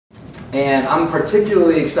And I'm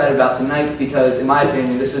particularly excited about tonight because, in my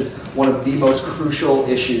opinion, this is one of the most crucial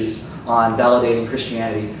issues on validating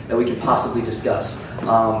Christianity that we could possibly discuss.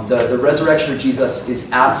 The resurrection of Jesus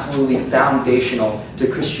is absolutely foundational to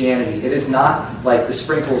Christianity. It is not like the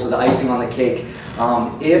sprinkles or the icing on the cake.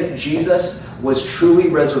 If Jesus was truly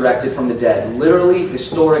resurrected from the dead, literally,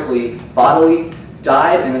 historically, bodily,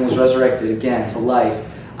 died and then was resurrected again to life,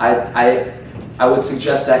 I would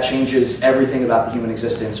suggest that changes everything about the human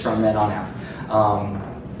existence from then on out.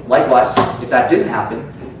 Likewise, if that didn't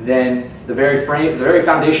happen, then the very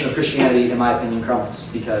foundation of Christianity, in my opinion, crumbles,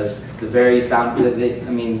 because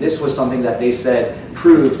this was something that they said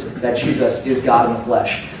proved that Jesus is God in the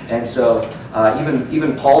flesh. And so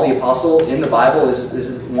even Paul the Apostle in the Bible, this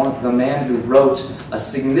is the man who wrote a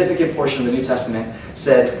significant portion of the New Testament,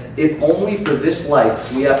 said, if only for this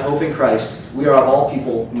life we have hope in Christ, we are of all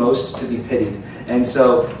people most to be pitied. And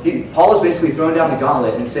so Paul is basically throwing down the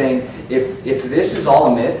gauntlet and saying, if this is all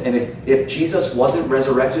a myth, and if Jesus wasn't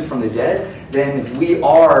resurrected from the dead, then we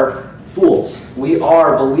are fools. We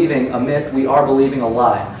are believing a myth. We are believing a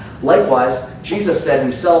lie. Likewise, Jesus said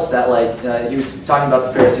himself that, he was talking about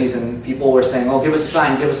the Pharisees, and people were saying, "Oh, give us a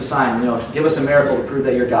sign, give us a sign, give us a miracle to prove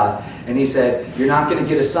that you're God." And he said, "You're not going to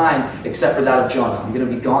get a sign except for that of Jonah. I'm going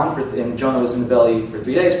to be gone and Jonah was in the belly for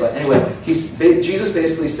 3 days." But anyway, Jesus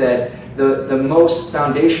basically said, the most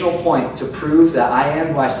foundational point to prove that I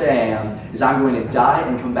am who I say I am is I'm going to die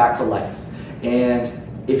and come back to life. And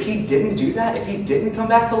if he didn't do that, if he didn't come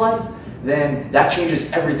back to life, then that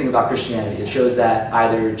changes everything about Christianity. It shows that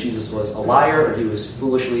either Jesus was a liar, or he was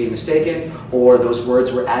foolishly mistaken, or those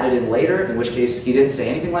words were added in later, in which case he didn't say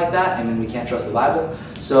anything like that, and we can't trust the Bible.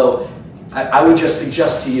 So I would just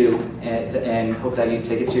suggest to you, and hope that you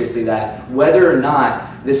take it seriously, that whether or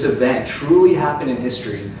not this event truly happened in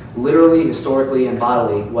history, literally, historically, and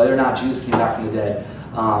bodily, whether or not Jesus came back from the dead,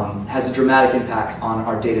 has a dramatic impact on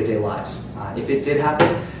our day-to-day lives. If it did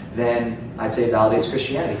happen, then I'd say it validates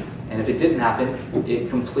Christianity. And if it didn't happen, it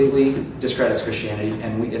completely discredits Christianity,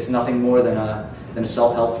 and it's nothing more than a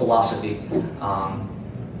self-help philosophy.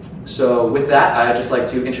 So with that, I'd just like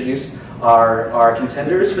to introduce our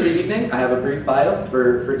contenders for the evening. I have a brief bio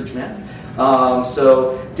for each man.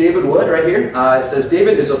 So David Wood, right here, it says,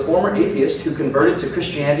 David is a former atheist who converted to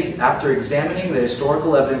Christianity after examining the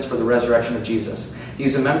historical evidence for the resurrection of Jesus.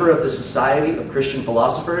 He's a member of the Society of Christian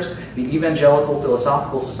Philosophers, the Evangelical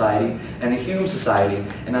Philosophical Society, and the Hume Society,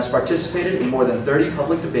 and has participated in more than 30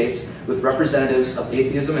 public debates with representatives of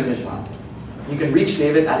atheism and Islam. You can reach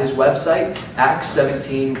David at his website,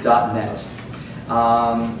 Acts17.net.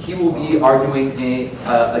 He will be arguing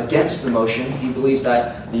against the motion. He believes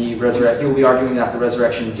that he will be arguing that the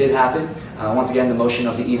resurrection did happen. Once again, the motion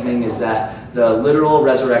of the evening is that the literal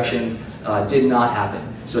resurrection did not happen.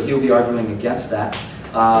 So he will be arguing against that.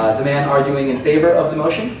 The man arguing in favor of the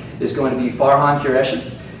motion is going to be Farhan Qureshi.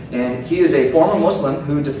 And he is a former Muslim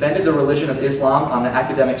who defended the religion of Islam on the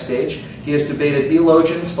academic stage. He has debated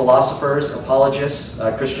theologians, philosophers, apologists,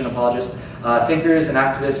 Christian apologists, thinkers and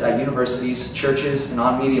activists at universities, churches, and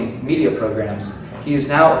on media programs. He is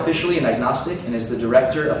now officially an agnostic and is the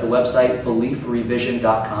director of the website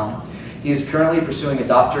beliefrevision.com. He is currently pursuing a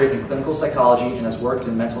doctorate in clinical psychology and has worked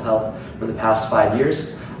in mental health for the past 5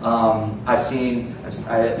 years. I've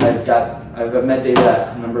met David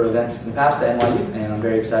at a number of events in the past at NYU, and I'm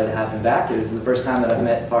very excited to have him back. It is the first time that I've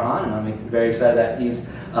met Farhan, and I'm very excited that he's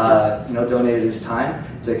donated his time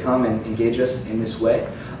to come and engage us in this way.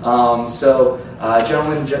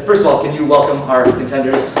 Gentlemen, first of all, can you welcome our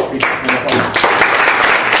contenders?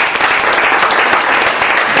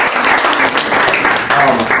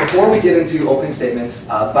 Before we get into opening statements,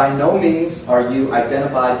 by no means are you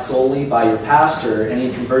identified solely by your past or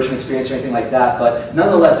any conversion experience or anything like that, but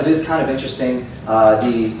nonetheless it is kind of interesting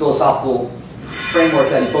the philosophical framework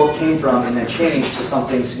that you both came from and then changed to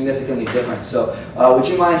something significantly different. So would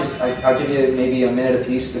you mind I'll give you maybe a minute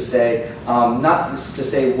apiece to say, not to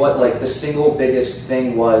say what the single biggest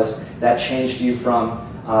thing was that changed you from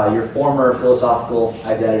your former philosophical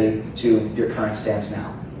identity to your current stance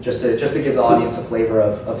now. Just to give the audience a flavor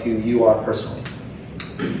of who you are personally.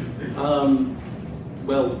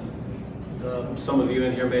 Some of you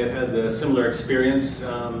in here may have had a similar experience.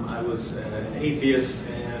 I was an atheist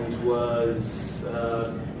and was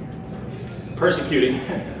persecuting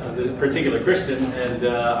a particular Christian, and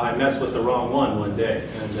I messed with the wrong one day.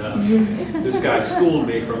 And this guy schooled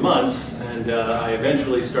me for months, and I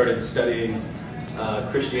eventually started studying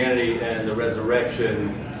Christianity and the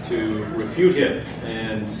resurrection to refute him.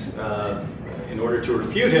 And in order to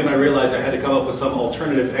refute him, I realized I had to come up with some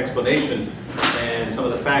alternative explanation. And and some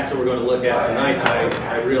of the facts that we're going to look at tonight,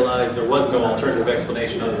 I realized there was no alternative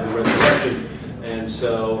explanation other than the resurrection. And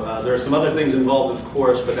so there are some other things involved, of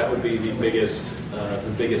course, but that would be the biggest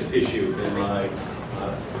issue in my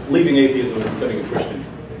leaving atheism and becoming a Christian.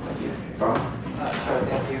 Sure,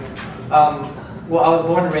 thank you. Well, I was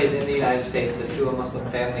born and raised in the United States, but to a Muslim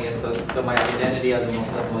family, and so my identity as a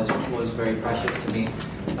Muslim was very precious to me.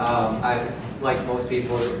 I, like most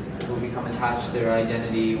people who become attached to their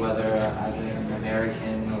identity, whether as an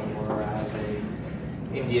American or as a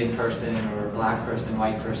Indian person or a black person,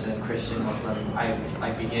 white person, Christian, Muslim,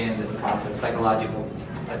 I began this process, psychological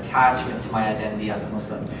attachment to my identity as a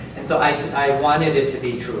Muslim. And so I wanted it to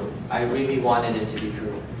be true. I really wanted it to be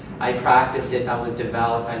true. I practiced it, I was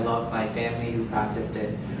devout, I loved my family who practiced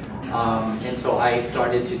it. And so I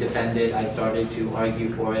started to defend it, I started to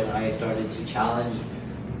argue for it, I started to challenge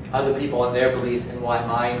other people on their beliefs and why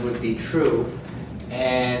mine would be true.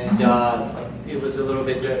 And it was a little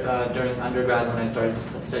bit during undergrad when I started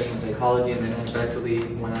studying psychology, and then eventually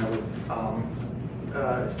when I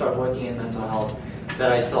would start working in mental health,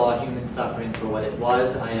 that I saw human suffering for what it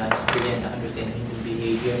was. I began to understand human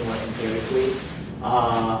behavior more empirically.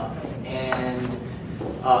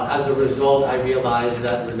 As a result, I realized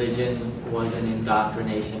that religion was an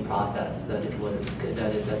indoctrination process, that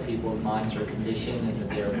people's minds are conditioned and that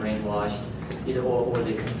they are brainwashed, either or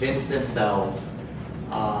they convince themselves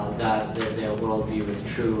that their worldview is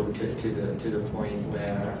true to the point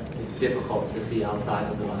where it's difficult to see outside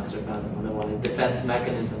of the box or fathom. Otherwise, defense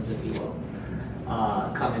mechanisms, if you will,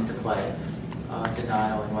 come into play,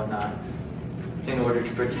 denial and whatnot, in order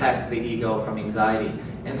to protect the ego from anxiety.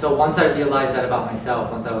 And so once I realized that about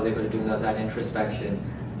myself, once I was able to do that introspection,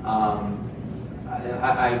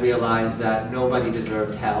 I realized that nobody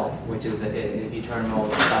deserved hell, which is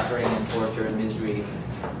eternal suffering and torture and misery.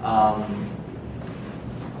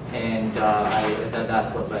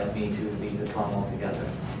 That's what led me to leave Islam altogether.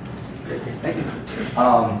 Great, thank you.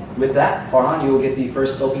 With that, Farhan, you will get the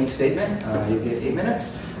first opening statement. You'll get 8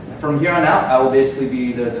 minutes. From here on out, I will basically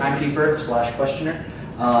be the timekeeper / questioner.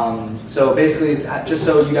 So basically, just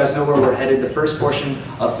so you guys know where we're headed, the first portion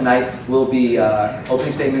of tonight will be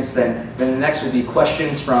opening statements, then the next will be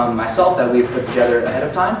questions from myself that we've put together ahead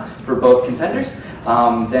of time for both contenders.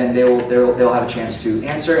 Then they'll have a chance to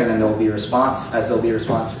answer, and then there will be a response, as there will be a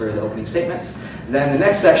response for the opening statements. Then the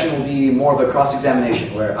next section will be more of a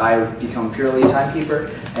cross-examination, where I become purely a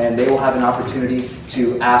timekeeper, and they will have an opportunity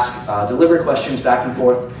to ask deliberate questions back and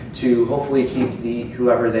forth to hopefully keep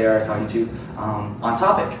whoever they are talking to on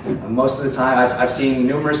topic. Most of the time, I've seen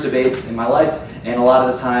numerous debates in my life, and a lot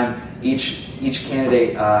of the time, each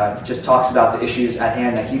candidate just talks about the issues at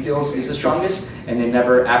hand that he feels is the strongest, and they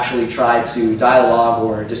never actually try to dialogue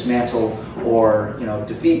or dismantle or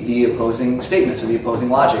defeat the opposing statements or the opposing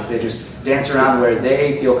logic. They just dance around where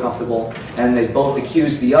they feel comfortable, and they both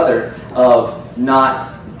accuse the other of not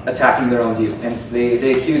attacking their own view, and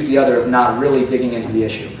they accuse the other of not really digging into the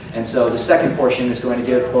issue. And so the second portion is going to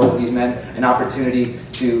give both of these men an opportunity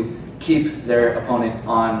to keep their opponent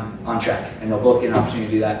on track, and they'll both get an opportunity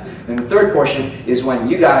to do that. And the third portion is when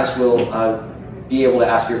you guys will be able to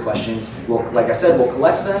ask your questions. Like I said, we'll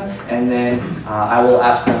collect them, and then I will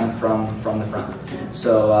ask them from the front.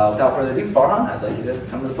 So without further ado, Farhan, I'd like you to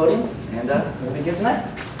come to the podium, and we'll begin tonight.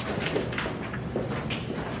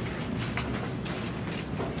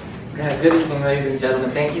 Good evening, ladies and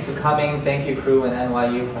gentlemen. Thank you for coming. Thank you, crew and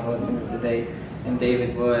NYU, for hosting this today. And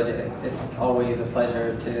David Wood, it's always a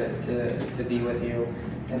pleasure to be with you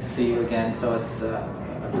and to see you again. So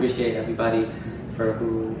I appreciate everybody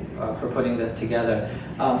for putting this together.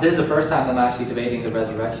 This is the first time I'm actually debating the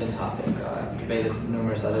resurrection topic. I've debated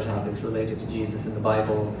numerous other topics related to Jesus in the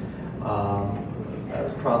Bible,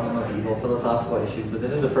 problem of evil, philosophical issues, but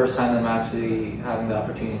this is the first time I'm actually having the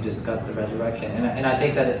opportunity to discuss the resurrection. And I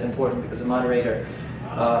think that it's important because the moderator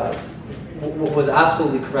was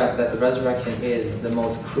absolutely correct that the resurrection is the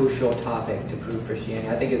most crucial topic to prove Christianity.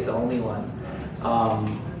 I think it's the only one.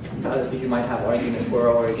 You might have arguments for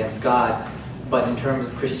or against God, but in terms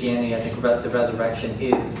of Christianity, I think the resurrection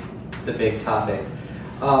is the big topic.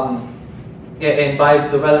 And by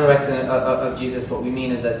the resurrection of Jesus, what we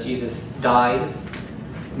mean is that Jesus died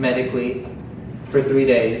medically for 3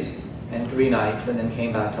 days and 3 nights and then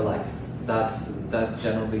came back to life. That's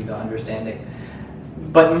generally the understanding.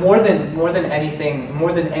 But more than anything,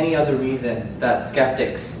 more than any other reason that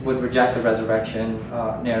skeptics would reject the resurrection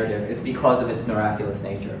narrative, is because of its miraculous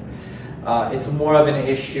nature. It's more of an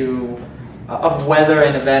issue of whether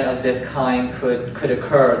an event of this kind could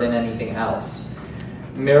occur than anything else.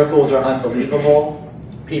 Miracles are unbelievable.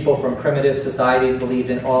 People from primitive societies believed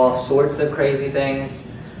in all sorts of crazy things.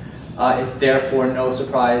 It's therefore no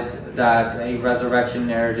surprise that a resurrection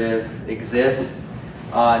narrative exists,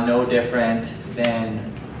 no different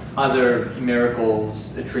than other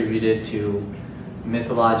miracles attributed to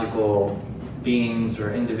mythological beings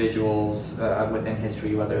or individuals within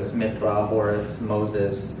history, whether it's Mithra, Horus,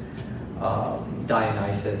 Moses,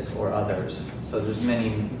 Dionysus, or others. So there's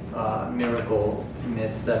many miracle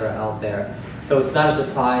myths that are out there. So it's not a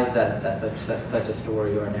surprise that such a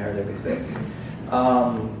story or a narrative exists.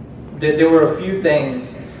 There were a few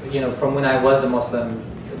things, from when I was a Muslim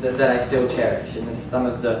that I still cherish, and this is some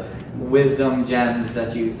of the wisdom gems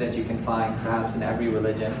that you can find perhaps in every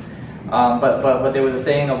religion. But there was a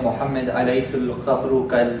saying of Muhammad, alaysul qabru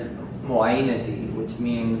kal mu'aynati, which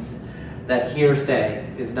means that hearsay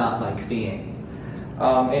is not like seeing.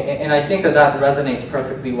 And I think that resonates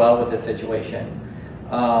perfectly well with this situation.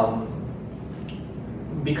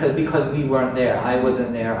 Because we weren't there. I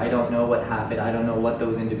wasn't there. I don't know what happened. I don't know what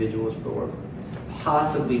those individuals were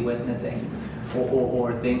possibly witnessing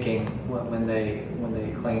or thinking when they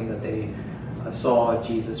claimed that they saw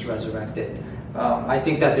Jesus resurrected. I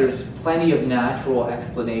think that there's plenty of natural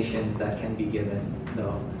explanations that can be given,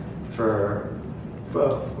 though, for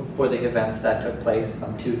the events that took place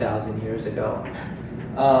some 2,000 years ago.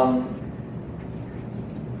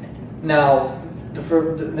 Now,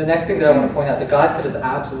 the next thing that I want to point out, that God could have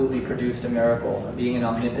absolutely produced a miracle, being an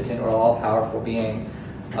omnipotent or all-powerful being,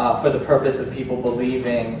 for the purpose of people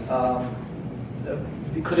believing.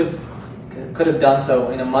 He could have done so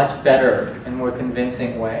in a much better and more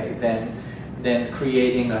convincing way than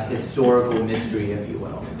creating a historical mystery, if you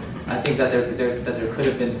will. I think that there could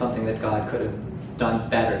have been something that God could have done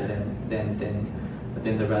better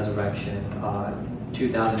than the resurrection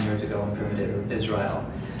 2,000 years ago in primitive Israel.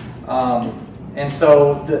 And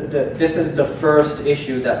so this is the first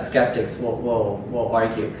issue that skeptics will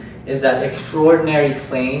argue, is that extraordinary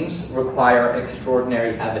claims require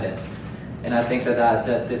extraordinary evidence. And I think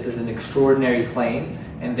that this is an extraordinary claim,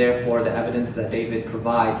 and therefore the evidence that David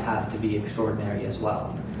provides has to be extraordinary as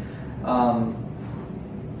well.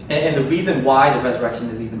 And the reason why the resurrection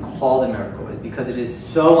is even called a miracle is because it is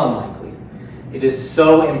so unlikely, it is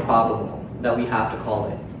so improbable that we have to call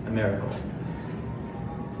it a miracle.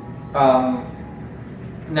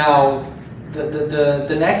 Now,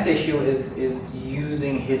 the next issue is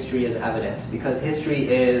using history as evidence, because history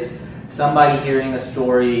is somebody hearing a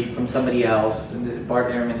story from somebody else. And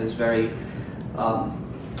Bart Ehrman is very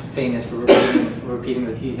famous for repeating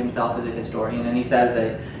that he himself is a historian, and he says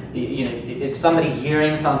that it's somebody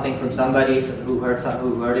hearing something from somebody who heard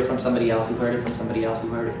it from somebody else, who heard it from somebody else, who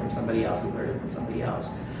heard it from somebody else, who heard it from somebody else.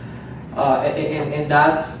 And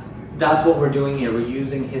that's what we're doing here. We're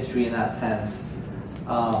using history in that sense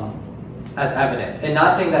as evidence, and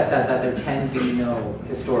not saying that there can be no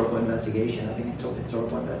historical investigation. I think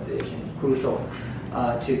historical investigation is crucial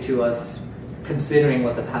to us considering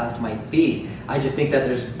what the past might be. I just think that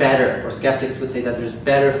there's better, or skeptics would say that there's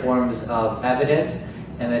better forms of evidence,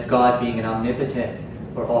 and that God, being an omnipotent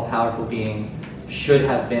or all-powerful being, should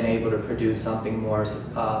have been able to produce something more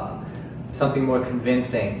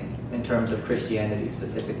convincing in terms of Christianity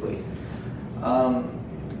specifically.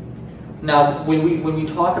 Now, when we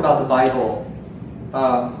talk about the Bible,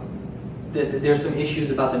 there's some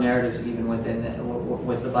issues about the narratives even with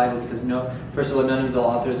the Bible, because first of all, none of the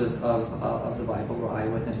authors of the Bible were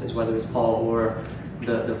eyewitnesses, whether it's Paul or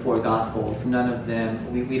the four Gospels. None of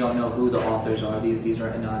them, we don't know who the authors are. These are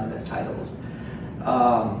anonymous titles.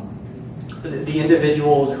 The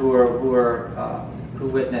individuals who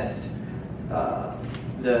witnessed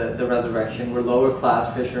the resurrection were lower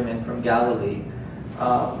class fishermen from Galilee,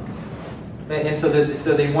 and so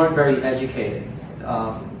they weren't very educated.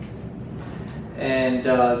 And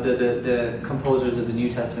the composers of the New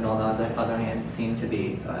Testament, on the other hand, seem to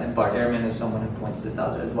be, and Bart Ehrman is someone who points this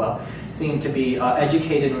out as well, seem to be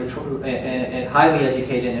educated and highly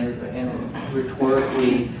educated and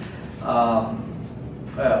rhetorically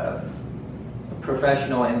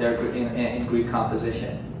professional in Greek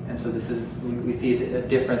composition. And so we see a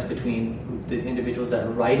difference between the individuals that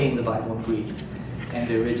are writing the Bible in Greek and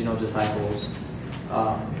the original disciples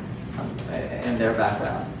and their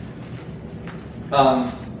background.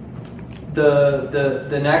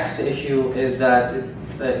 The next issue is that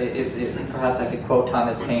perhaps I could quote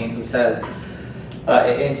Thomas Paine, who says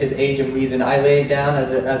in his Age of Reason, "I lay it down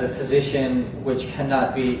as a position which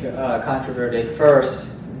cannot be controverted. First,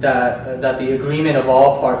 that the agreement of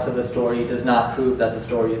all parts of the story does not prove that the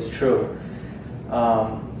story is true,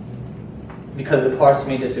 because the parts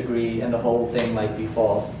may disagree and the whole thing might be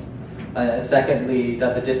false. Secondly,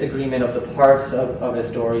 that the disagreement of the parts of a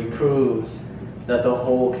story proves that the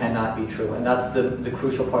whole cannot be true. And that's the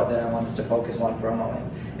crucial part that I want us to focus on for a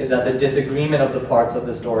moment, is that the disagreement of the parts of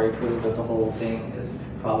the story prove that the whole thing is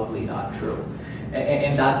probably not true.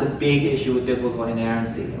 And that's a big issue with biblical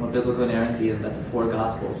inerrancy. And what biblical inerrancy is that the four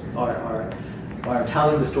Gospels are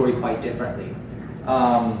telling the story quite differently.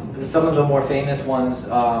 Some of the more famous ones,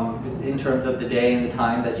 in terms of the day and the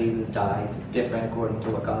time that Jesus died, different according to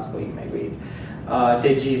what Gospel you may read.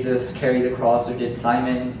 Did Jesus carry the cross, or did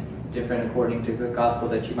Simon? Different according to the Gospel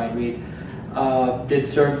that you might read. Did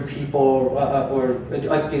certain people,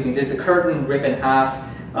 did the curtain rip in half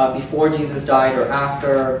before Jesus died or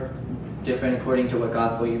after? Different according to what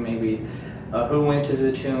Gospel you may read. Who went to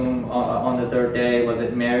the tomb on the third day? Was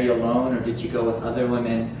it Mary alone, or did she go with other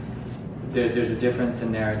women? There's a difference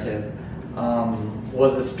in narrative.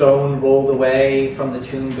 Was the stone rolled away from the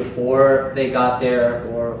tomb before they got there,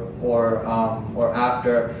 or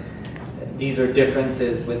after? These are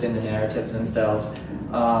differences within the narratives themselves.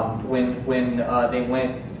 When they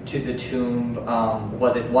went to the tomb,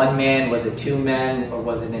 was it one man, was it two men, or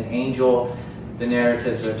was it an angel? The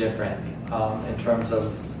narratives are different in terms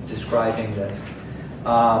of describing this.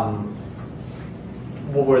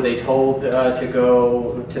 Were they told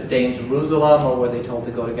to stay in Jerusalem, or were they told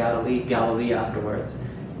to go to Galilee afterwards?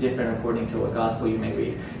 Different according to what Gospel you may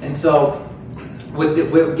read. And so,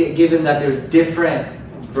 given that there's different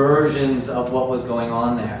versions of what was going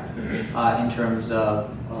on there in terms of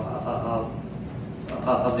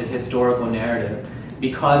the historical narrative,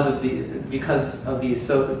 because of these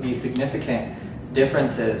significant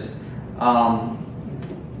differences,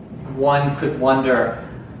 one could wonder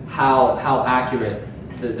how accurate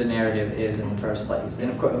the narrative is in the first place.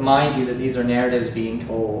 And of course, mind you that these are narratives being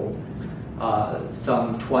told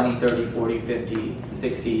some 20, 30, 40, 50,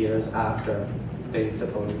 60 years after they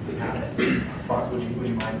supposedly happened. Would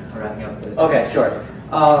you mind wrapping up? Okay, sure.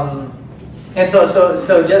 And so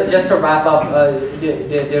just to wrap up,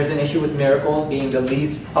 there's an issue with miracles being the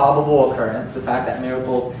least probable occurrence. The fact that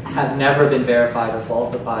miracles have never been verified or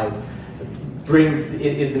falsified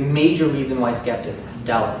is the major reason why skeptics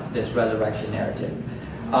doubt this resurrection narrative.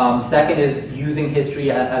 Second is using history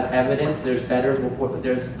as evidence. There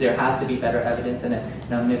has to be better evidence in it.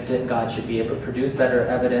 An omnipotent God should be able to produce better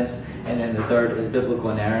evidence. And then the third is biblical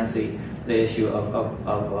inerrancy, the issue of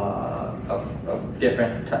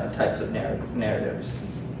different types of narratives.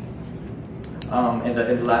 And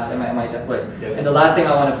the last thing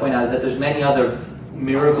I want to point out is that there's many other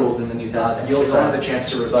miracles in the New Testament. You'll have a chance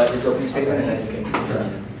to rebut his opening statement, and then you can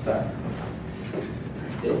continue. Sorry.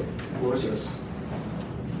 The floor is yours.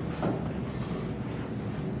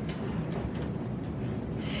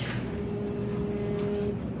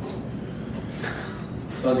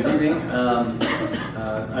 Well, good evening.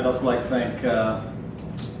 I'd also like to thank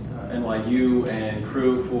NYU and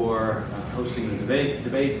crew for hosting the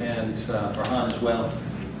debate, and Farhan as well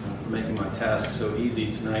for making my task so easy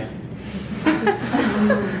tonight.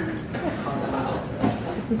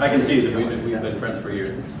 I can tease it. We've been friends for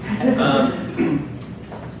years.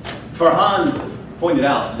 Farhan pointed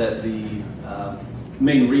out that the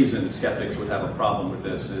main reason skeptics would have a problem with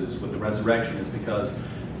this with the resurrection is because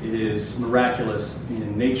it is miraculous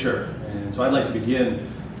in nature. And so I'd like to begin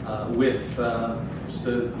with just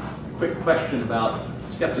a quick question about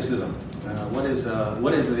skepticism. What is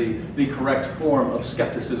the correct form of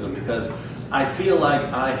skepticism? Because I feel like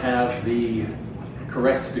I have the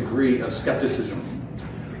correct degree of skepticism.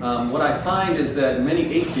 What I find is that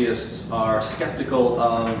many atheists are skeptical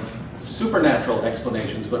of supernatural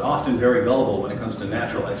explanations, but often very gullible when it comes to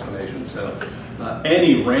natural explanations. So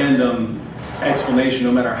any random explanation,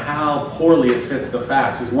 no matter how poorly it fits the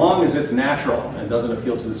facts, as long as it's natural and doesn't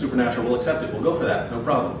appeal to the supernatural, we'll accept it. We'll go for that. No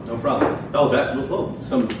problem. No problem. Oh,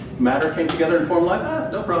 some matter came together and formed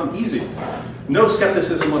life? No problem. Easy. No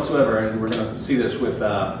skepticism whatsoever, and we're going to see this with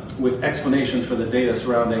explanations for the data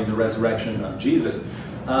surrounding the resurrection of Jesus.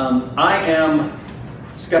 I am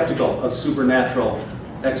skeptical of supernatural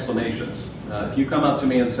explanations. If you come up to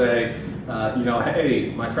me and say,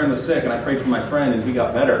 hey, my friend was sick and I prayed for my friend and he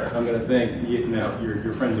got better, I'm going to think,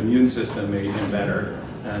 your friend's immune system made him better,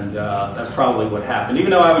 and that's probably what happened.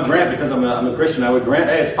 Even though I would grant, because I'm a Christian, I would grant,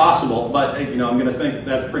 hey, it's possible, but I'm going to think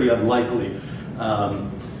that's pretty unlikely.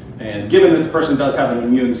 And given that the person does have an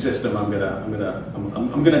immune system, I'm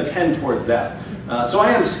going to tend towards that. So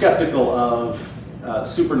I am skeptical of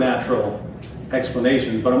supernatural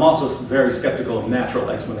explanations, but I'm also very skeptical of natural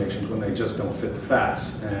explanations when they just don't fit the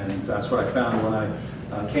facts. And that's what I found when I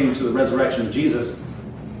came to the resurrection of Jesus.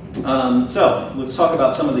 So let's talk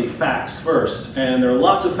about some of the facts first. And there are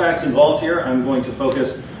lots of facts involved here. I'm going to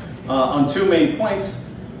focus on two main points.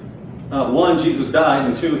 One, Jesus died,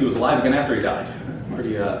 and two, he was alive again after he died.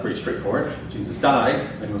 Pretty straightforward. Jesus died,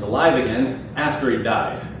 and he was alive again after he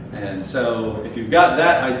died. And so if you've got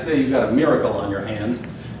that, I'd say you've got a miracle on your hands,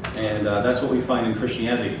 and that's what we find in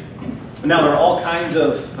Christianity. Now, there are all kinds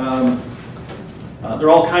of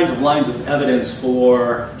lines of evidence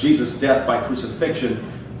for Jesus' death by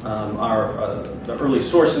crucifixion. The early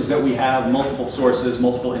sources that we have, multiple sources,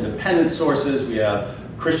 multiple independent sources. We have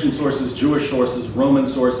Christian sources, Jewish sources, Roman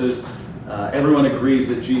sources. Everyone agrees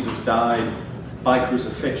that Jesus died by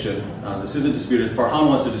crucifixion. This isn't disputed. If Farhan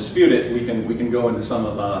wants to dispute it, we can go into some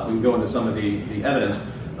of the evidence.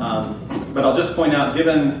 But I'll just point out,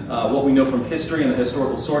 given what we know from history and the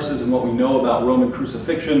historical sources and what we know about Roman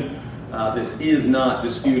crucifixion, this is not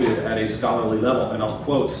disputed at a scholarly level. And I'll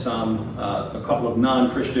quote a couple of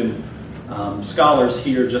non-Christian scholars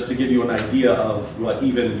here just to give you an idea of what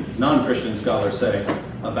even non-Christian scholars say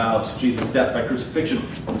about Jesus' death by crucifixion.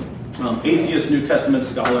 Atheist New Testament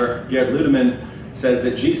scholar Gerd Ludemann says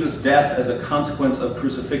that Jesus' death as a consequence of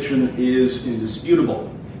crucifixion is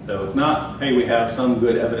indisputable. So it's not, hey, we have some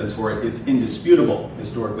good evidence for it. It's indisputable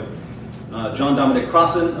historically. John Dominic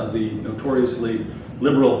Crossan of the notoriously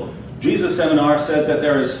liberal Jesus Seminar says that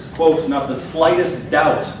there is, quote, not the slightest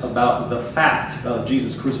doubt about the fact of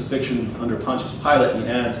Jesus' crucifixion under Pontius Pilate. He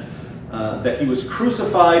adds that he was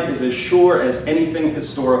crucified is as sure as anything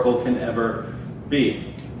historical can ever be.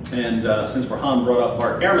 And since Farhan brought up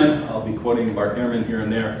Bart Ehrman, I'll be quoting Bart Ehrman here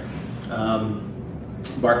and there.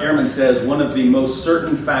 Bart Ehrman says, one of the most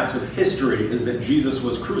certain facts of history is that Jesus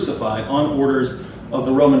was crucified on orders of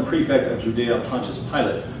the Roman prefect of Judea, Pontius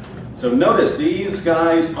Pilate. So notice, these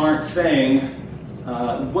guys aren't saying,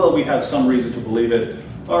 well, we have some reason to believe it,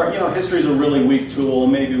 or, history is a really weak tool,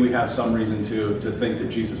 maybe we have some reason to think that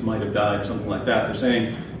Jesus might have died, or something like that. They're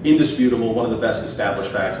saying, indisputable, one of the best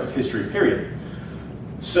established facts of history, period.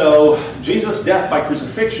 So Jesus' death by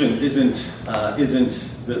crucifixion isn't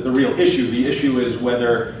the real issue. The issue is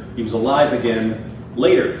whether he was alive again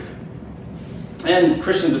later. And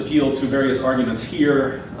Christians appeal to various arguments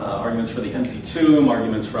here, arguments for the empty tomb,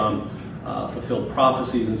 arguments from fulfilled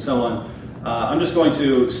prophecies, and so on. I'm just going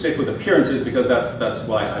to stick with appearances because that's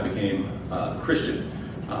why I became Christian.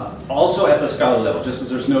 Also at the scholarly level, just as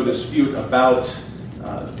there's no dispute about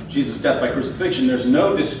Jesus' death by crucifixion, there's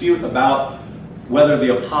no dispute about whether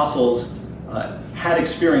the apostles had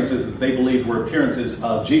experiences that they believed were appearances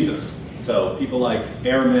of Jesus. So people like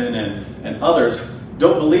Ehrman and others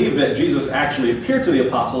don't believe that Jesus actually appeared to the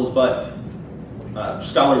apostles, but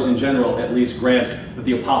scholars in general at least grant that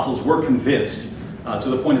the apostles were convinced to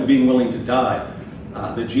the point of being willing to die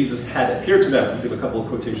that Jesus had appeared to them. I'll give a couple of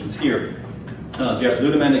quotations here. Gerd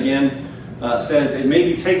Ludemann again says, it may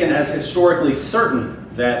be taken as historically certain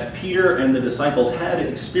that Peter and the disciples had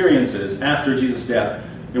experiences after Jesus' death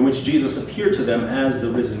in which Jesus appeared to them as the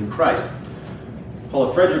risen Christ.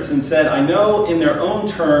 Paula Fredrickson said, I know in their own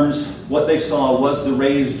terms what they saw was the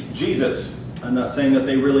raised Jesus. I'm not saying that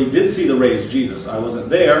they really did see the raised Jesus. I wasn't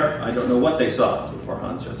there. I don't know what they saw. That's what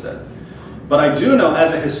Farhan just said. But I do know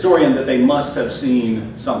as a historian that they must have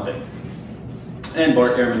seen something. And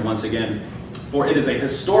Bart Ehrman once again, for it is a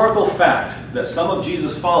historical fact that some of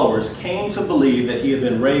Jesus' followers came to believe that he had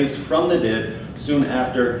been raised from the dead soon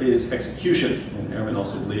after his execution. And Ehrman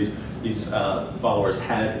also believes these followers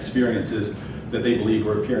had experiences that they believe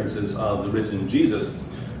were appearances of the risen Jesus.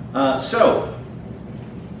 So,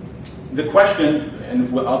 the question,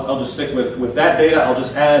 and I'll just stick with that data, I'll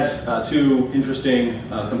just add two interesting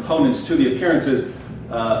components to the appearances.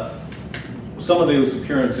 Some of those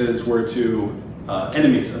appearances were to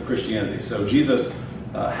enemies of Christianity. So Jesus'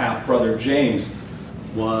 half-brother James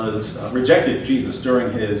rejected Jesus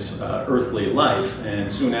during his earthly life,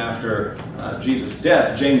 and soon after Jesus'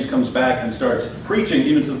 death, James comes back and starts preaching,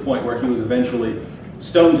 even to the point where he was eventually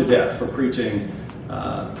stoned to death for preaching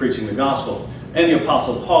the gospel. And the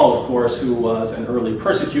Apostle Paul, of course, who was an early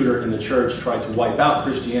persecutor in the church, tried to wipe out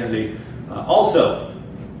Christianity, also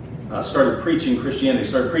started preaching Christianity,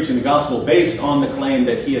 started preaching the gospel based on the claim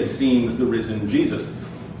that he had seen the risen Jesus.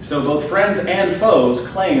 So both friends and foes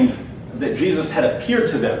claimed that Jesus had appeared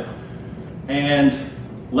to them. And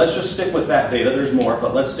let's just stick with that data. There's more,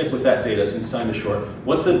 but let's stick with that data since time is short.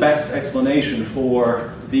 What's the best explanation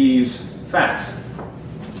for these facts?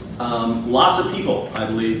 Lots of people, I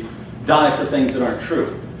believe, die for things that aren't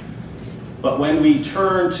true. But when we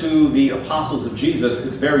turn to the apostles of Jesus,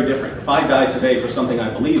 it's very different. If I die today for something I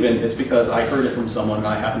believe in, it's because I heard it from someone and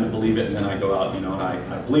I happen to believe it, and then I go out, and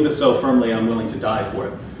I believe it so firmly I'm willing to die for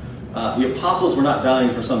it. The apostles were not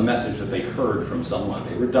dying for some message that they heard from someone.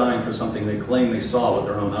 They were dying for something they claimed they saw with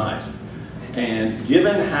their own eyes. And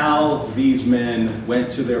given how these men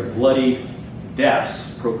went to their bloody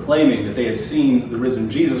deaths, proclaiming that they had seen the risen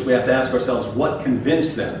Jesus, we have to ask ourselves, what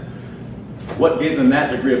convinced them? What gave them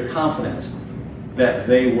that degree of confidence that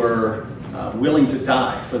they were willing to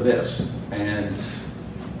die for this? And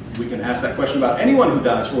we can ask that question about anyone who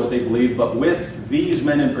dies for what they believe, but with these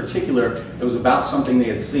men in particular, it was about something they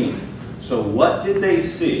had seen. So what did they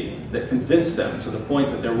see that convinced them to the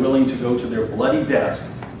point that they're willing to go to their bloody deaths,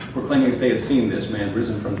 proclaiming that they had seen this man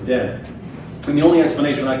risen from the dead? And the only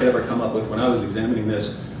explanation I could ever come up with when I was examining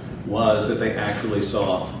this was that they actually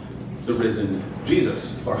saw the risen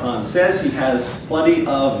Jesus. Farhan says he has plenty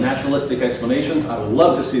of naturalistic explanations. I would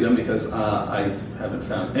love to see them because I haven't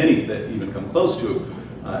found any that even come close to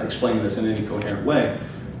explaining this in any coherent way.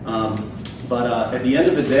 But at the end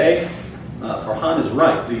of the day, Farhan is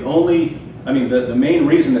right. The main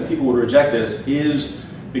reason that people would reject this is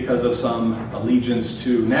because of some allegiance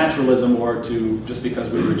to naturalism or to just because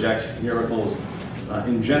we reject miracles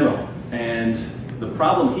in general. And the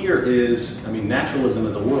problem here is, naturalism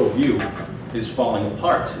as a worldview is falling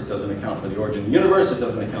apart. It doesn't account for the origin of the universe, it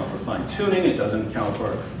doesn't account for fine-tuning, it doesn't account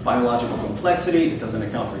for biological complexity, it doesn't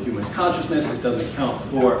account for human consciousness, it doesn't account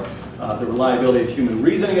for the reliability of human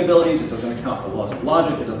reasoning abilities, it doesn't account for laws of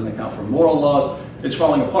logic, it doesn't account for moral laws. It's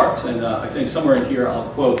falling apart. And I think somewhere in here I'll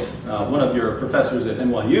quote one of your professors at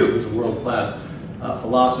NYU, who's a world-class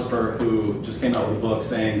philosopher who just came out with a book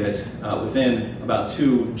saying that within about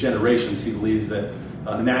 2 generations he believes that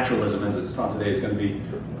naturalism as it's taught today is going to be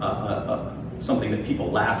something that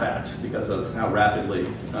people laugh at because of how rapidly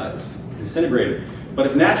it's disintegrated. But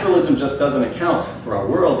if naturalism just doesn't account for our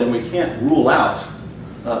world, then we can't rule out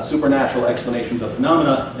supernatural explanations of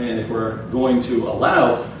phenomena. And if we're going to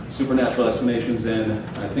allow supernatural explanations, then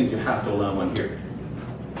I think you have to allow one here.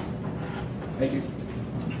 Thank you.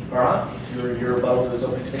 Farhan, your rebuttal to his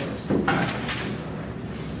opening statements.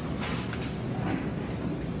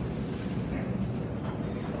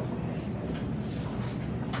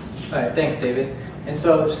 All right, thanks, David. And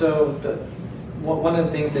so one of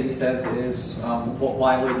the things that he says is,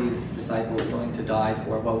 why were these disciples willing to die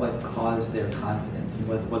for? Well, what caused their confidence? And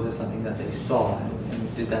was it something that they saw?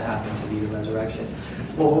 And did that happen to be the resurrection?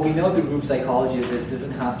 Well, what we know through group psychology is that it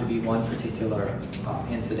doesn't have to be one particular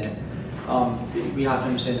incident. We have to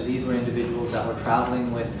understand that these were individuals that were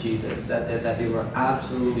traveling with Jesus, that they were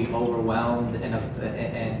absolutely overwhelmed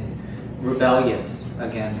and rebellious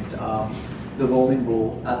against the Roman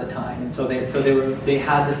rule at the time, and so they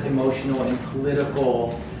had this emotional and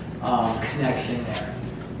political connection there.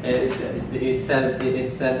 It said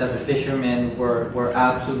that the fishermen were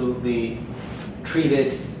absolutely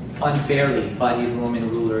treated unfairly by these Roman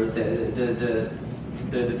rulers.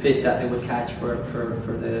 The fish that they would catch for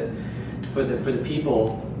the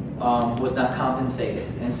people was not compensated,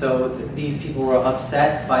 and so these people were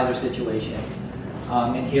upset by their situation.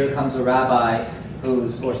 And here comes a rabbi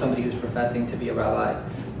or somebody who's professing to be a rabbi,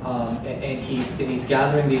 and he's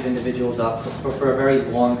gathering these individuals up for a very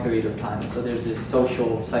long period of time. So there's this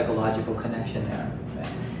social, psychological connection there. Okay?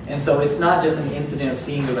 And so it's not just an incident of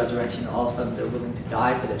seeing the resurrection, all of a sudden they're willing to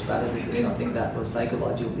die for this. Rather, this is something that was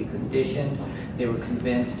psychologically conditioned. They were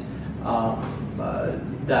convinced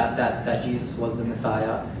that Jesus was the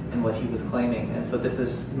Messiah and what he was claiming. And so this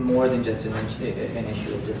is more than just an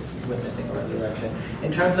issue of just witnessing a resurrection.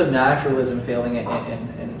 In terms of naturalism failing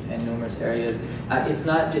in numerous areas, it's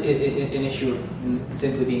not an issue of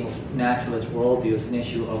simply being naturalist worldview. It's an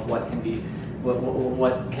issue of what can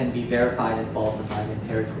be verified and falsified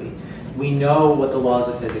empirically. We know what the laws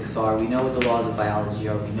of physics are, we know what the laws of biology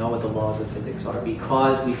are, we know what the laws of physics are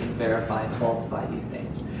because we can verify and falsify these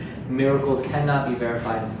things. Miracles cannot be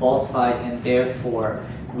verified and falsified, and therefore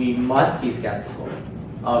we must be skeptical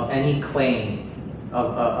of any claim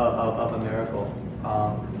of a miracle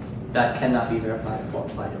that cannot be verified and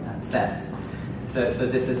falsified in that sense. So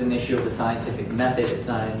this is an issue of the scientific method, it's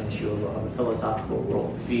not an issue of a philosophical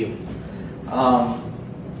worldview.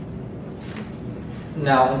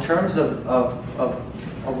 Now, in terms of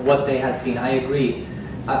what they had seen, I agree.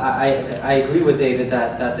 I agree with David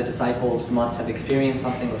that the disciples must have experienced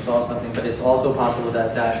something or saw something, but it's also possible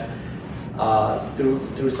that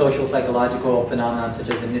through social psychological phenomena such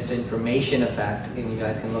as the misinformation effect, and you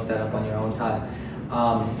guys can look that up on your own time,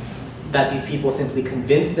 that these people simply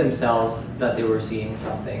convinced themselves that they were seeing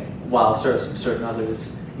something, while certain others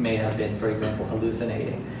may have been, for example,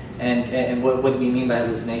 hallucinating. And what do we mean by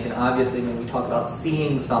hallucination? Obviously, when we talk about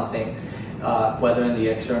seeing something, whether in the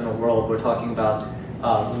external world, we're talking about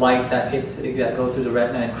light that goes through the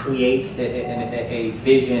retina and creates a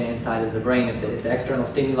vision inside of the brain. If the external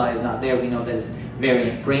stimuli is not there, we know that it's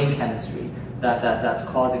variant brain chemistry that's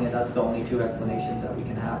causing it. That's the only two explanations that we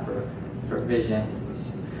can have for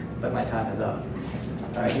visions. But my time is up.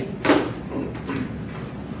 All right.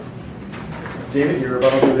 David, your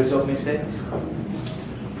rebuttal to his opening statements?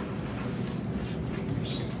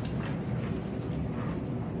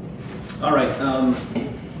 All right.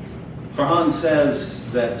 Farhan says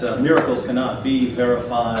that miracles cannot be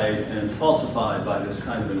verified and falsified by this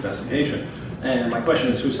kind of investigation. And my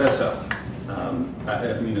question is, who says so?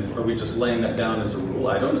 I mean, are we just laying that down as a rule?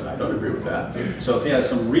 I don't agree with that. So if he has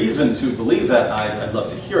some reason to believe that, I'd love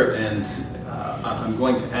to hear it. And I'm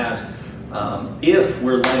going to ask, if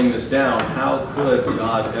we're laying this down, how could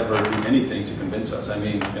God ever do anything to convince us? I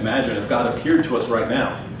mean, imagine if God appeared to us right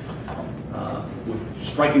now with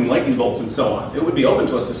striking lightning bolts and so on. It would be open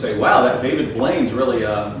to us to say, wow, that David Blaine's really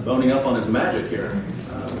boning up on his magic here.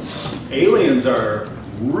 Aliens are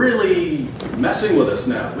really messing with us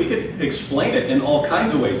now. We could explain it in all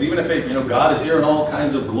kinds of ways, even if God is here in all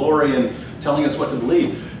kinds of glory and telling us what to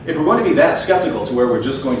believe. If we're going to be that skeptical to where we're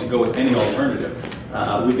just going to go with any alternative,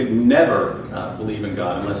 we could never believe in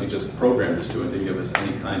God unless he just programmed us to it to give us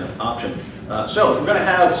any kind of option. So if we're going to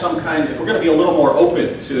have if we're going to be a little more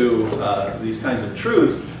open to these kinds of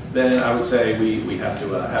truths, then I would say we have to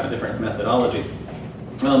have a different methodology.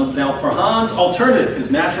 Now, Farhan's alternative,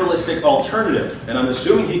 his naturalistic alternative, and I'm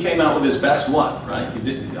assuming he came out with his best one, right?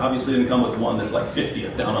 He obviously didn't come with one that's like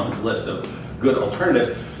 50th down on his list of good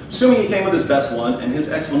alternatives. Assuming he came with his best one, and his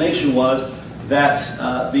explanation was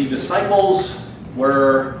that the disciples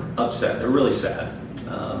were upset. They're really sad.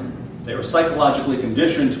 They were psychologically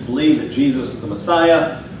conditioned to believe that Jesus is the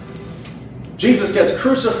Messiah. Jesus gets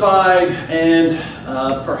crucified, and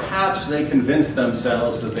perhaps they convinced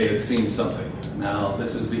themselves that they had seen something. Now,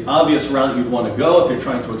 this is the obvious route you'd want to go if you're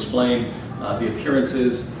trying to explain the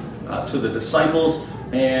appearances to the disciples,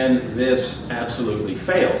 and this absolutely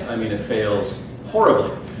fails. I mean, it fails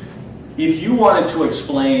horribly. If you wanted to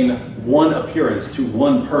explain one appearance to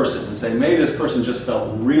one person and say, maybe this person just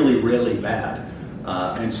felt really, really bad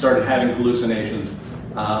and started having hallucinations,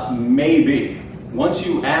 maybe. Once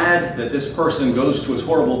you add that this person goes to his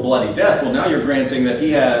horrible bloody death, well, now you're granting that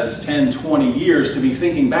he has 10, 20 years to be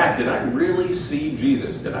thinking back, did I really see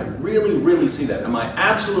Jesus? Did I really, really see that? Am I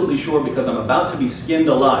absolutely sure because I'm about to be skinned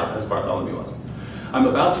alive, as Bartholomew was? I'm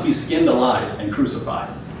about to be skinned alive and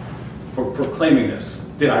crucified for proclaiming this.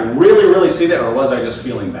 Did I really, really see that, or was I just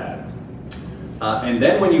feeling bad? And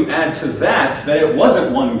then when you add to that it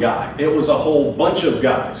wasn't one guy, it was a whole bunch of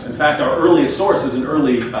guys. In fact, our earliest source is an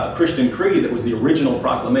early Christian creed that was the original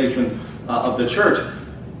proclamation of the church.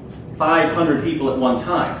 500 people at one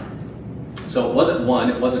time. So it wasn't one,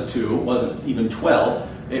 it wasn't two, it wasn't even 12.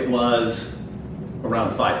 It was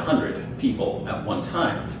around 500 people at one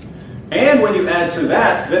time. And when you add to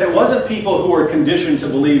that it wasn't people who were conditioned to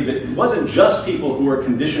believe that, it wasn't just people who were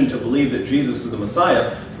conditioned to believe that Jesus is the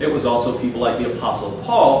Messiah, it was also people like the Apostle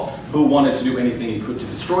Paul who wanted to do anything he could to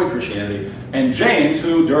destroy Christianity, and James,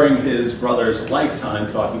 who during his brother's lifetime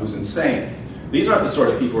thought he was insane. These aren't the sort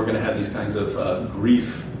of people who are going to have these kinds of grief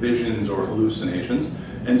visions or hallucinations.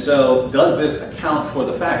 And so does this account for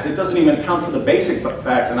the facts? It doesn't even account for the basic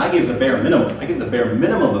facts, and I give the bare minimum. I give the bare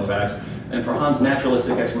minimum of facts. And Farhan's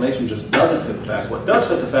naturalistic explanation just doesn't fit the facts. What does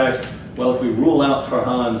fit the facts? Well, if we rule out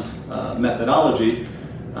Farhan's methodology,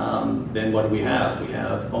 then what do we have? We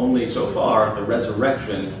have only so far the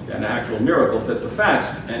resurrection, an actual miracle fits the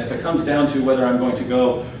facts. And if it comes down to whether I'm going to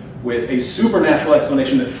go with a supernatural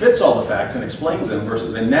explanation that fits all the facts and explains them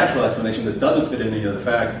versus a natural explanation that doesn't fit any of the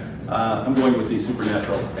facts, I'm going with the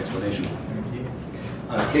supernatural explanation.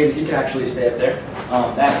 David, you can actually stay up there.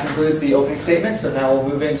 That concludes the opening statement, so now we'll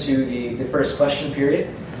move into the first question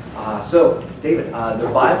period. So, David,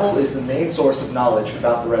 the Bible is the main source of knowledge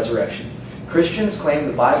about the resurrection. Christians claim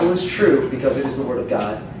the Bible is true because it is the Word of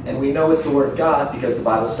God, and we know it's the Word of God because the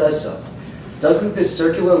Bible says so. Doesn't this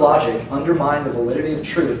circular logic undermine the validity of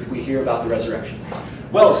truth we hear about the resurrection?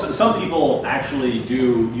 Well, some people actually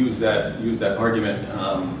do use that argument.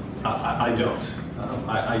 I don't.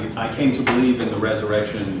 I came to believe in the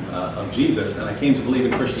resurrection of Jesus, and I came to believe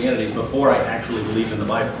in Christianity before I actually believed in the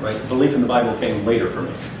Bible. Right? Belief in the Bible came later for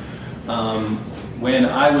me. When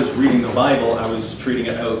I was reading the Bible, I was treating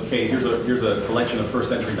it, okay, here's a collection of first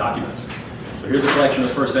century documents. So here's a collection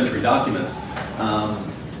of first century documents,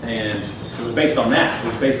 and it was based on that. It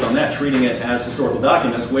was based on that, treating it as historical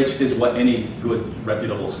documents, which is what any good,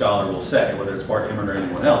 reputable scholar will say, whether it's Bart Ehrman or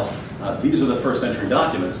anyone else. These are the first century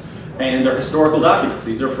documents. And they're historical documents.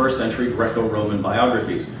 These are first century Greco-Roman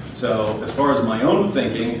biographies. So as far as my own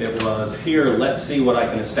thinking, it was, here, let's see what I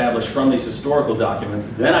can establish from these historical documents.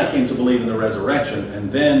 Then I came to believe in the resurrection. And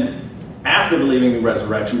then after believing the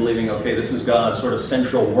resurrection, believing, okay, this is God's sort of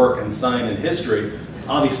central work and sign in history,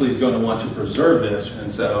 obviously he's going to want to preserve this, and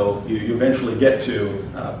so you eventually get to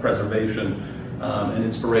preservation and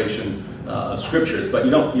inspiration of scriptures. But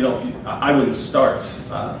I wouldn't start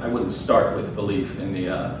with belief in the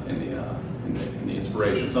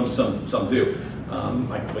inspiration. Some do.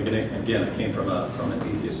 Again, I came from an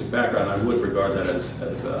atheistic background. I would regard that as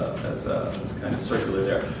kind of circular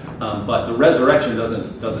there. But the resurrection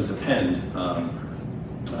doesn't depend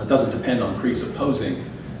on presupposing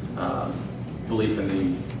belief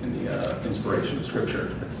in the inspiration of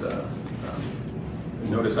Scripture.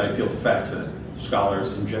 Notice I appeal to facts,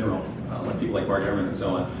 scholars in general, like people like Bart Ehrman and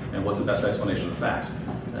so on, and what's the best explanation of facts.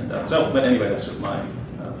 And but anyway, that's just my.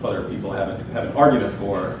 Other people have an argument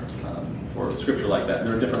for Scripture like that. And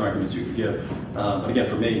there are different arguments you could give. But again,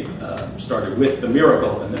 for me, started with the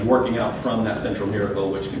miracle and then working out from that central miracle,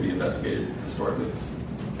 which can be investigated historically.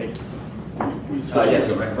 Yes.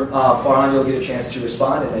 Farhan, you'll get a chance to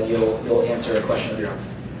respond, and then you'll answer a question of your own.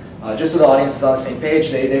 Just so the audience is on the same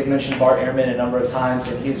page, they've mentioned Bart Ehrman a number of times,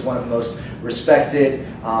 and he's one of the most respected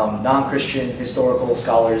non-Christian historical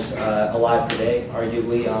scholars alive today,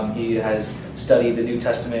 arguably. He has studied the New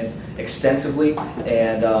Testament extensively,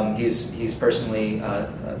 and he's personally,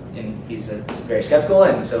 he's very skeptical,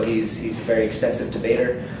 and so he's a very extensive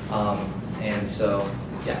debater. And so,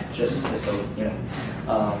 yeah, just so you know.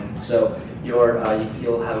 So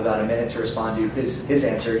you'll have about a minute to respond to his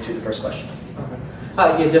answer to the first question.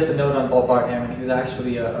 Yeah, just a note on Bart Ehrman. He was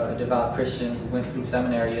actually a devout Christian who went through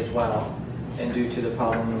seminary as well, and due to the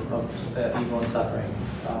problem of evil and suffering,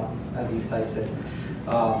 as he cites it,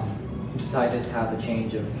 decided to have a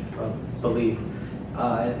change of belief.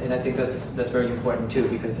 And I think that's very important too,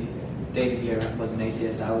 because David here was an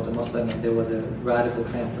atheist, I was a Muslim, and there was a radical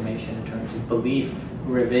transformation in terms of belief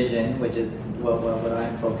revision, which is what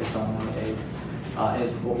I'm focused on nowadays.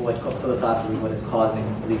 Is philosophically what is causing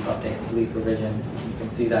belief update, belief revision. You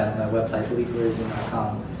can see that on my website,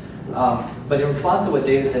 beliefrevision.com. But in response to what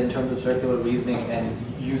David said in terms of circular reasoning and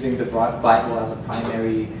using the Bible as a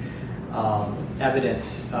primary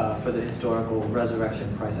evidence for the historical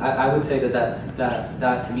resurrection of Christ, I would say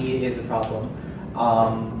that to me is a problem.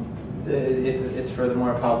 It's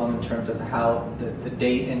furthermore a problem in terms of how the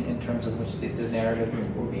date in terms of which the narrative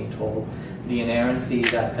we're being told, the inerrancy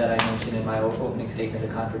that I mentioned in my opening statement,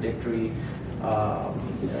 the contradictory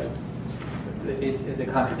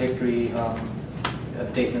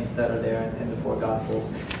statements that are there in the four Gospels.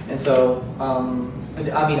 And so, I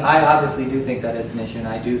mean, I obviously do think that it's an issue, and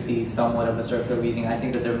I do see somewhat of a circular reasoning. I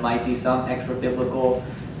think that there might be some extra-biblical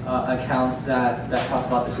accounts that talk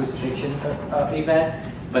about the crucifixion event,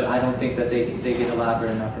 but I don't think that they get elaborate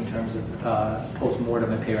enough in terms of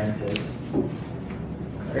post-mortem appearances.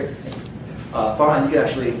 Great. Farhan, you can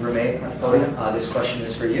actually remain at the podium. This question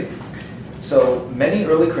is for you. So, many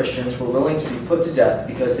early Christians were willing to be put to death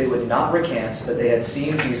because they would not recant that they had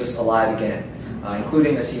seen Jesus alive again,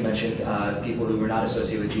 including, as he mentioned, people who were not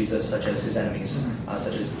associated with Jesus, such as his enemies,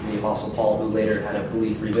 such as the Apostle Paul, who later had a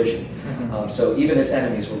belief revision. So even his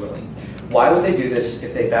enemies were willing. Why would they do this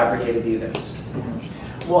if they fabricated the events?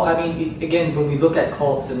 Well, I mean, again, when we look at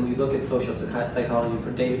cults and we look at social psychology,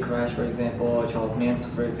 for David Koresh, for example, or Charles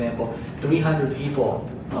Manson, for example, 300 people,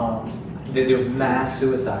 there was mass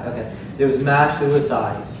suicide. Okay, there was mass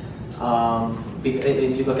suicide. And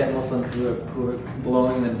you look at Muslims who are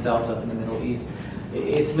blowing themselves up in the Middle East.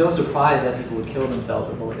 It's no surprise that people would kill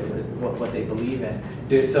themselves for what they believe in.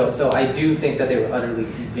 So I do think that they were utterly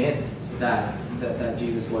convinced that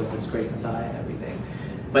Jesus was this great Messiah and everything.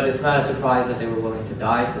 But it's not a surprise that they were willing to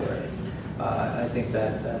die for it. I think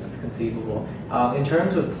that's conceivable. In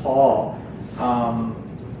terms of Paul, my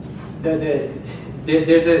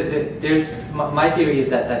theory is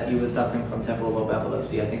that he was suffering from temporal lobe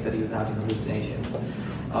epilepsy. I think that he was having hallucinations.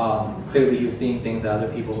 Clearly, he was seeing things that other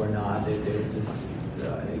people were not. There was this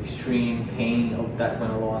extreme pain that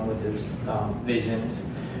went along with his visions.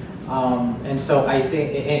 And so I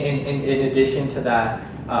think, in addition to that,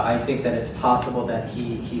 I think that it's possible that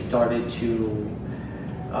he started to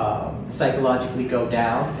psychologically go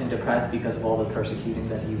down and depressed because of all the persecuting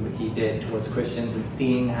that he did towards Christians, and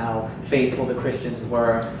seeing how faithful the Christians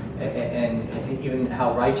were and even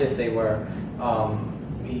how righteous they were.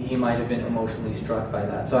 He might have been emotionally struck by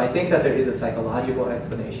that. So I think that there is a psychological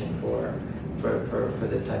explanation for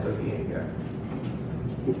this type of behavior.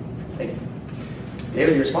 Thank you.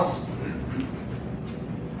 David, your response?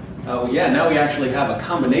 Yeah, now we actually have a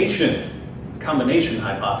combination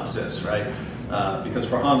hypothesis, right? Because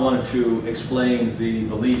Farhan wanted to explain the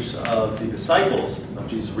beliefs of the disciples, of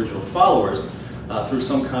Jesus' original followers, through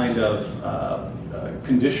some kind of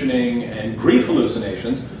conditioning and grief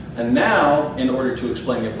hallucinations. And now, in order to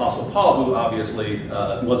explain the Apostle Paul, who obviously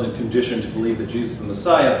wasn't conditioned to believe that Jesus is the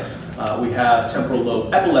Messiah, we have temporal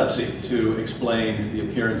lobe epilepsy to explain the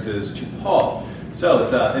appearances to Paul. So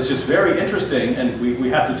it's just very interesting, and we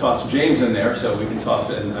have to toss James in there, so we can toss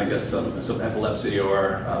in, I guess, some epilepsy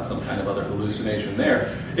or some kind of other hallucination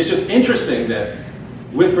there. It's just interesting that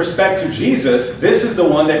with respect to Jesus, this is the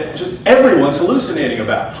one that just everyone's hallucinating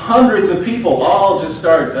about. Hundreds of people all just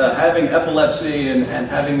start having epilepsy and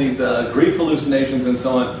having these grief hallucinations and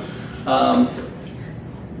so on.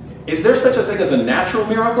 Is there such a thing as a natural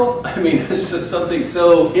miracle? I mean, it's just something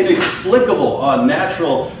so inexplicable on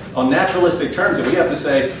naturalistic terms that we have to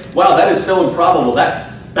say, wow, that is so improbable.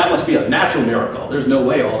 That must be a natural miracle. There's no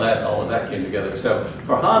way all of that came together. So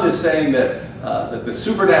Farhan is saying that the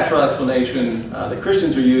supernatural explanation that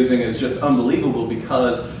Christians are using is just unbelievable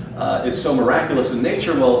because it's so miraculous in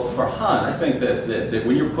nature. Well, Farhan, I think that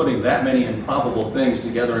when you're putting that many improbable things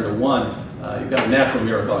together into one, you've got a natural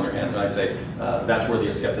miracle on your hands, and I'd say that's worthy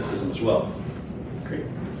of skepticism as well. Great.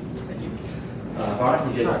 Thank you.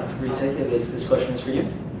 Farhan, you could retake it. This question is for you.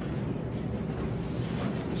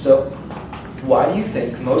 So, why do you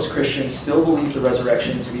think most Christians still believe the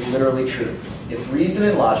resurrection to be literally true? If reason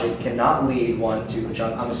and logic cannot lead one to, which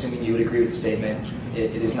I'm assuming you would agree with the statement,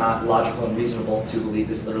 it is not logical and reasonable to believe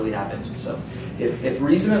this literally happened. So, if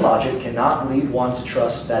reason and logic cannot lead one to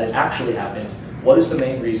trust that it actually happened, what is the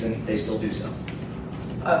main reason they still do so?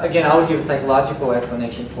 Again, I would give a psychological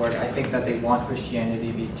explanation for it. I think that they want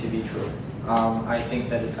Christianity to be true. I think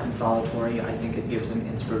that it's consolatory. I think it gives them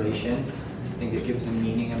inspiration. I think it gives them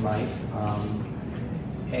meaning in life.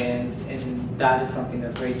 And that is something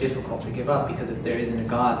that's very difficult to give up, because if there isn't a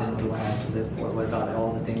God, then what do I have to live for? What about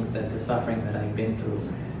all the things the suffering that I've been through?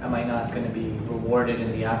 Am I not going to be rewarded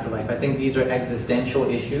in the afterlife? I think these are existential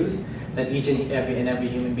issues that each and every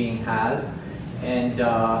human being has. And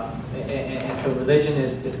so religion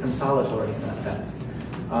is consolatory in that sense.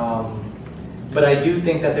 But I do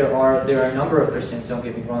think that there are a number of Christians, don't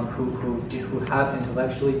get me wrong, who have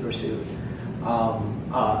intellectually pursued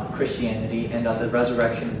Christianity, and that the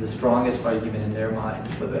resurrection is the strongest argument in their minds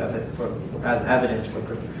as evidence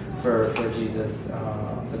for Jesus,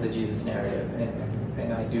 for the Jesus narrative,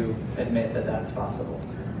 and I do admit that that's possible.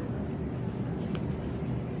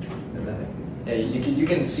 Is that it? Yeah, you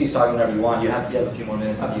can cease talking whenever you want. You have a few more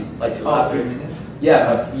minutes if you'd like to elaborate. 3 minutes?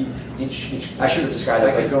 Yeah, I should have described I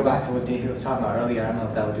it. could go back to what Davey was talking about earlier. I don't know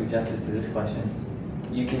if that would do justice to this question.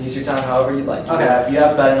 You can use your time however you'd like. Okay. You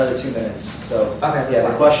have about another 2 minutes. So Okay.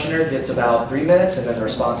 yeah, the questioner gets about 3 minutes, and then the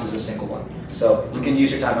response is a single one. So you can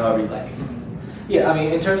use your time however you'd like. Yeah, I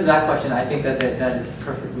mean, in terms of that question, I think that it's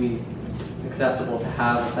perfectly acceptable to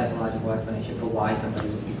have a psychological explanation for why somebody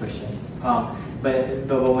would be Christian. But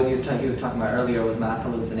what he was talking about earlier was mass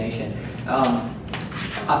hallucination.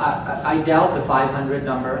 I doubt the 500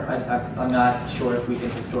 number. I'm not sure if we can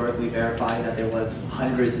historically verify that there was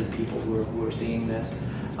hundreds of people who were seeing this.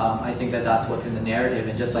 I think that that's what's in the narrative,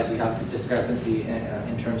 and just like we have the discrepancy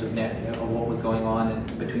in terms of what was going on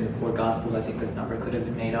between the four Gospels, I think this number could have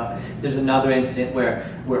been made up. There's another incident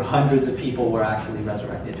where hundreds of people were actually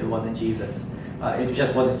resurrected. It wasn't Jesus. It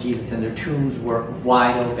just wasn't Jesus, and their tombs were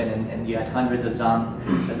wide open, and you had hundreds of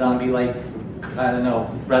zombie-like,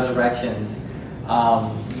 resurrections.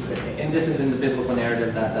 And this is in the biblical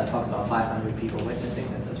narrative that talks about 500 people witnessing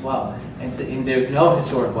this as well. And there's no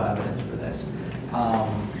historical evidence for this.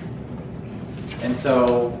 And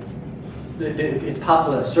so it's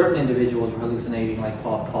possible that certain individuals were hallucinating like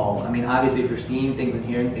Paul. I mean, obviously, if you're seeing things and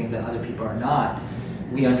hearing things that other people are not,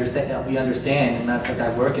 we understand, and matter of fact, I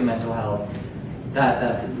work in mental health,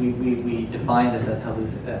 that we define this as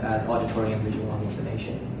auditory and visual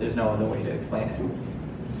hallucination. There's no other way to explain it.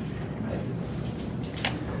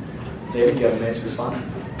 David, you have a minute to respond.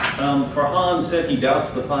 Farhan said he doubts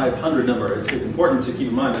the 500 number. It's important to keep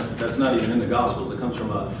in mind that that's not even in the Gospels. It comes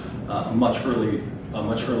from a much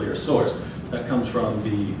earlier source. That comes from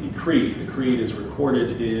the Creed. The Creed is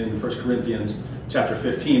recorded in 1 Corinthians chapter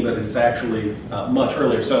 15, but it's actually much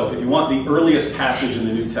earlier. So if you want the earliest passage in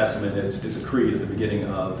the New Testament, it's a Creed at the beginning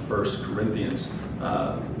of 1 Corinthians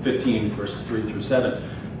 15, verses 3 through 7.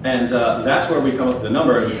 And that's where we come up with the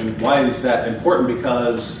number. And why is that important?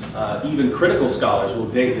 Because even critical scholars will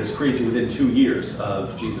date this creed to within 2 years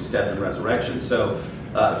of Jesus' death and resurrection. So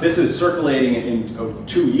if this is circulating in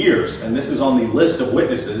 2 years, and this is on the list of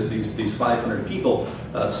witnesses, these 500 people,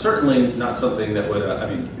 certainly not something that would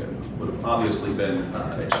have obviously been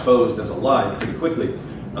exposed as a lie pretty quickly.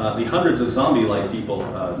 The hundreds of zombie-like people,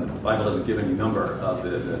 the Bible doesn't give any number of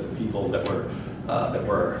the people that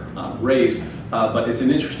were raised, but it's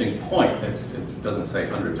an interesting point. It doesn't say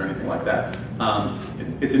hundreds or anything like that.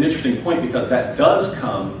 It's an interesting point because that does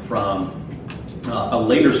come from a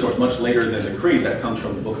later source, much later than the Creed. That comes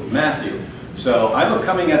from the book of Matthew. So I'm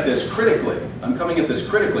coming at this critically.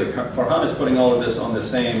 Farhan is putting all of this on the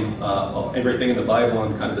same, everything in the Bible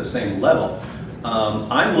on kind of the same level.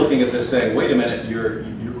 I'm looking at this saying, wait a minute, you're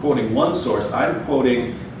quoting one source. I'm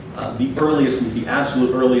quoting the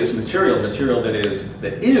absolute earliest material that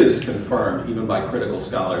is confirmed even by critical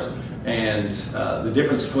scholars. And the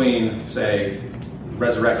difference between, say,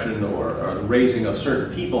 resurrection or the raising of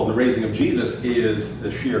certain people, the raising of Jesus, is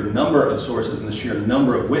the sheer number of sources and the sheer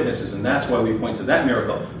number of witnesses, and that's why we point to that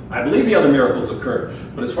miracle. I believe the other miracles occurred,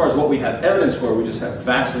 but as far as what we have evidence for, we just have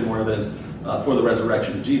vastly more evidence for the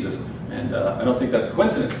resurrection of Jesus. And I don't think that's a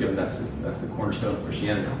coincidence, given that's the cornerstone of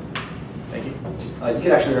Christianity. Thank you. You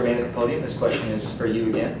can actually remain at the podium. This question is for you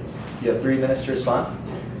again. You have 3 minutes to respond.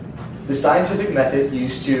 The scientific method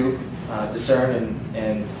used to discern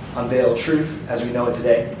and unveil truth as we know it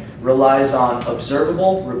today relies on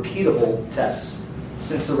observable, repeatable tests.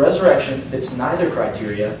 Since the resurrection fits neither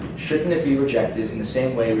criteria, shouldn't it be rejected in the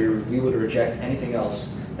same way we would reject anything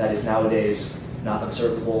else that is nowadays not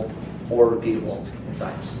observable or repeatable in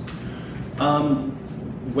science?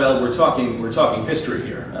 Well, we're talking history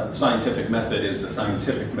here. The scientific method is the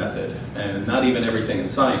scientific method, and not even everything in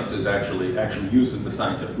science is actually uses the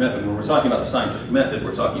scientific method. When we're talking about the scientific method,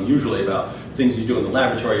 we're talking usually about things you do in the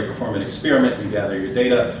laboratory. You perform an experiment, you gather your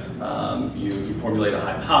data, you formulate a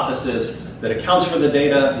hypothesis that accounts for the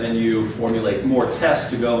data, then you formulate more tests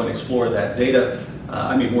to go and explore that data.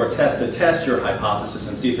 More tests to test your hypothesis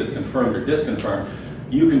and see if it's confirmed or disconfirmed.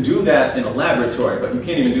 You can do that in a laboratory, but you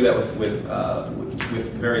can't even do that with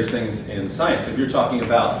various things in science. If you're talking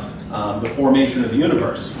about the formation of the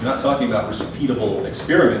universe, you're not talking about repeatable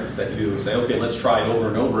experiments that you say, okay, let's try it over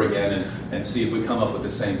and over again and see if we come up with the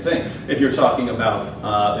same thing. If you're talking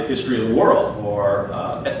about the history of the world or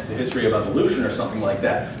the history of evolution or something like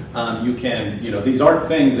that, you can, these aren't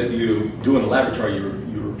things that you do in a laboratory.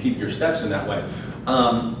 You repeat your steps in that way.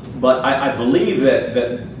 But I believe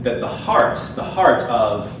that the heart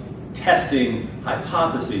of testing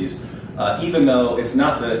hypotheses, even though it's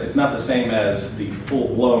not the same as the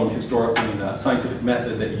full-blown historical scientific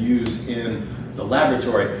method that you use in the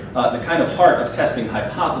laboratory, the kind of heart of testing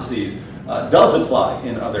hypotheses does apply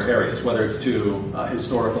in other areas, whether it's to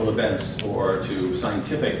historical events or to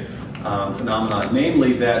scientific phenomena,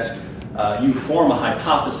 namely that you form a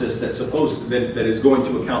hypothesis that is going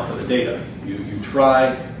to account for the data. You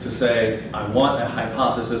try to say, I want a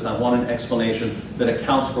hypothesis, I want an explanation that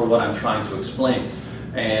accounts for what I'm trying to explain.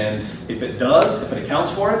 And if it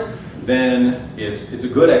accounts for it, then it's a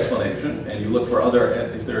good explanation, and you look for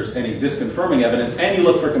if there's any disconfirming evidence, and you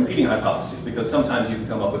look for competing hypotheses, because sometimes you can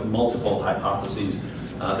come up with multiple hypotheses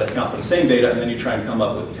that account for the same data, and then you try and come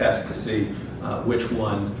up with tests to see which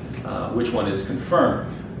one is confirmed.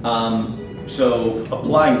 So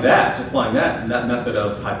applying that method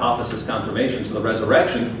of hypothesis confirmation to the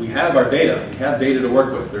resurrection, we have our data. We have data to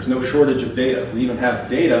work with. There's no shortage of data. We even have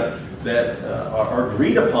data that are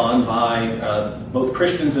agreed upon by both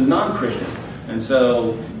Christians and non-Christians. And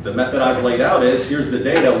so the method I've laid out is, here's the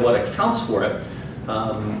data, what accounts for it.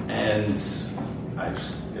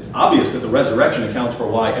 It's obvious that the resurrection accounts for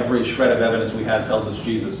why every shred of evidence we have tells us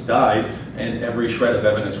Jesus died, and every shred of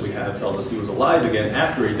evidence we have tells us he was alive again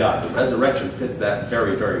after he died. The resurrection fits that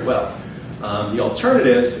very, very well. The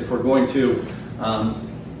alternatives, if we're going to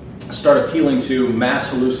start appealing to mass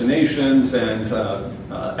hallucinations and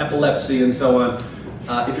epilepsy and so on,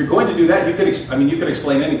 if you're going to do that, you could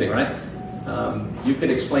explain anything, right? You could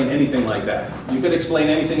explain anything like that. You could explain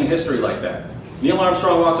anything in history like that. Neil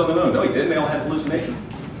Armstrong walked on the moon. No, he didn't. They all had hallucinations.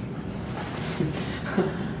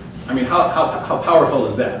 How powerful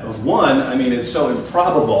is that? One, it's so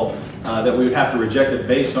improbable that we would have to reject it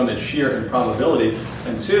based on its sheer improbability.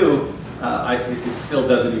 And two, it still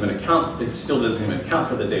doesn't even account. It still doesn't even account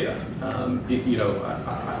for the data.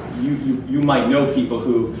 You might know people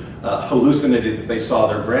who hallucinated that they saw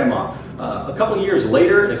their grandma. A couple of years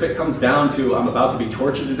later, if it comes down to I'm about to be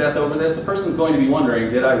tortured to death over this, the person's going to be wondering,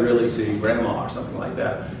 did I really see grandma or something like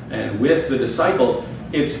that? And with the disciples,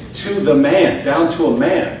 it's to the man, down to a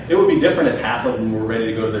man. It would be different if half of them were ready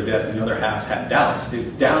to go to their deaths and the other half had doubts.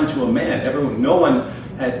 It's down to a man. No one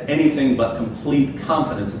had anything but complete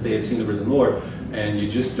confidence that they had seen the risen Lord, and you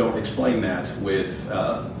just don't explain that with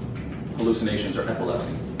hallucinations or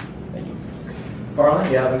epilepsy. Thank you.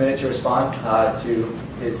 Farhan, you have a minute to respond to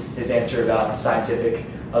his answer about scientific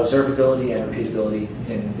observability and repeatability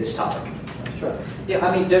in this topic. Sure. Yeah,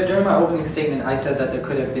 I mean, during my opening statement, I said that there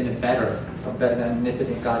could have been a better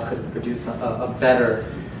omnipotent God could have produced a better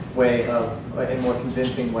way of, a more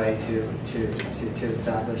convincing way to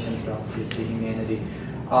establish himself to humanity.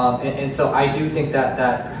 And so I do think that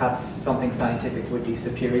perhaps something scientific would be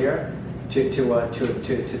superior to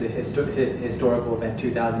the historical event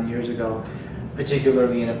 2,000 years ago,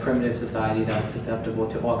 particularly in a primitive society that's susceptible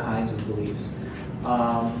to all kinds of beliefs.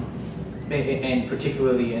 And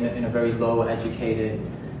particularly in a very low educated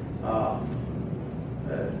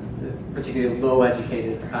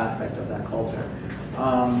aspect of that culture.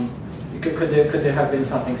 Could there have been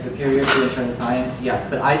something superior to in terms of science? Yes,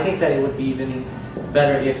 but I think that it would be even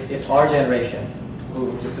better if our generation,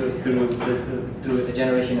 through the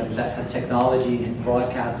generation that has technology and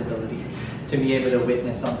broadcast ability, to be able to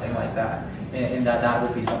witness something like that, and that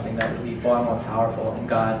would be something that would be far more powerful, and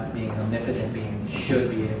God, being an omnipotent being, should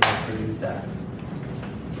be able to produce that.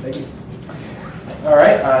 Thank you. All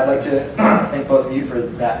right, I'd like to thank both of you for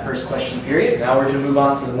that first question period. Now we're going to move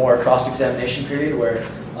on to the more cross-examination period, where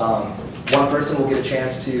one person will get a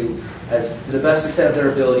chance to, to the best extent of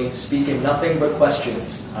their ability, speak in nothing but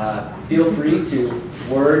questions. Feel free to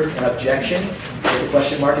word an objection with a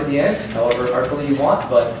question mark at the end, however artfully you want,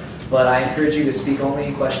 but I encourage you to speak only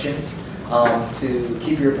in questions to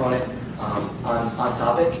keep your opponent on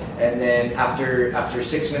topic, and then after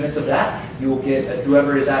 6 minutes of that, you will get,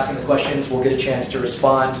 whoever is asking the questions will get a chance to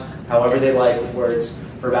respond however they like with words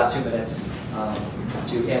for about 2 minutes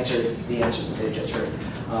to answer the answers that they just heard.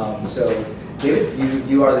 So David,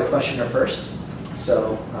 you are the questioner first.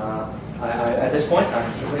 So at this point,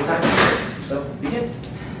 I'm simply time. So begin.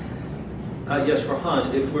 Yes,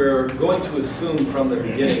 Farhan, if we're going to assume from the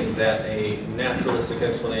beginning that a naturalistic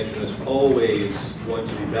explanation is always going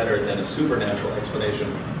to be better than a supernatural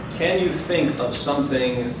explanation, can you think of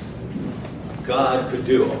something God could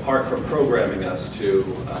do, apart from programming us to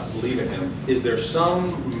believe in him? Is there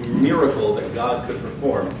some miracle that God could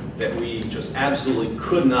perform that we just absolutely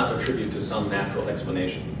could not attribute to some natural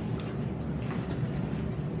explanation?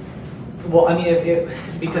 Well, I mean,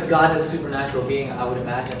 because God is a supernatural being, I would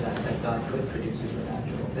imagine that God could produce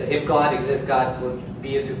supernatural. If God exists, God would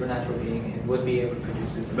be a supernatural being and would be able to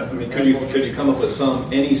produce supernatural. I mean, could you come up with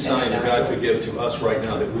any sign that God could give to us right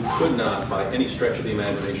now that we could not, by any stretch of the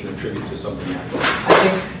imagination, attribute to something natural?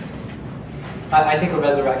 I think a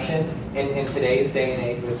resurrection in today's day and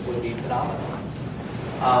age would be phenomenal.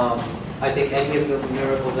 I think any of the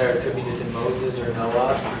miracles that are attributed to Moses or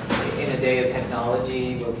Noah, in a day of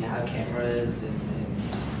technology where we have cameras and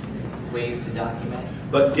ways to document.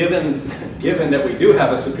 But given that we do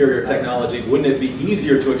have a superior technology, wouldn't it be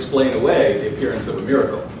easier to explain away the appearance of a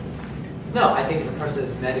miracle? No, I think if a person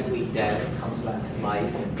is medically dead and comes back to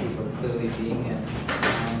life and people are clearly seeing it,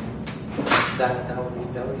 that would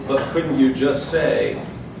be But couldn't you just say,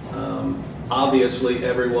 obviously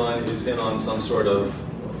everyone is in on some sort of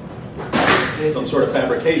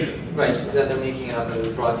fabrication? Right, that they're making it up as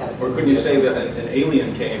a broadcast. Or couldn't you say that an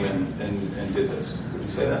alien came and did this? Could you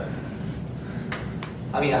say that?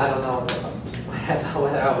 I mean, I don't know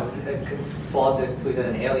whether I would fall to conclude that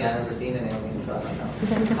an alien. I've never seen an alien, so I don't know.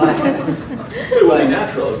 It would be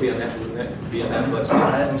natural. It would be a natural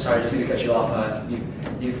explanation. I'm sorry, just to cut you off.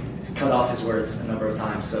 You've cut off his words a number of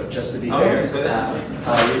times, so just to be fair. You say that?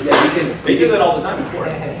 Yeah, we can. They do that all the time in court.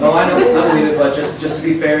 Oh, I know, I believe it, but just to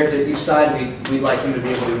be fair to each side, we'd like him to be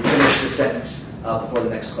able to finish the sentence before the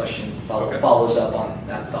next question follows up on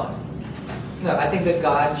that thought. No, I think that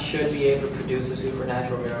God should be able to produce a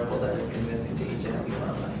supernatural miracle that is convincing to each and every one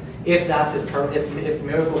of us. If that's his purpose, if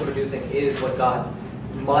miracle producing is what God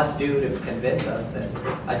must do to convince us, then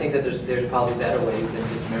I think that there's probably better ways than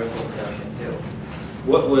just miracle production too.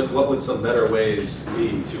 What would some better ways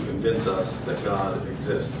be to convince us that God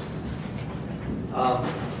exists?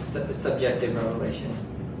 Subjective revelation.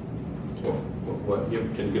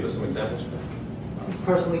 Can you give us some examples?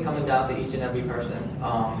 Personally coming down to each and every person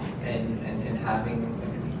and having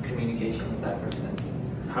communication with that person.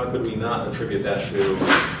 How could we not attribute that to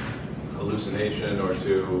hallucination or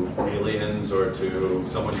to aliens or to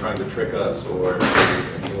someone trying to trick us or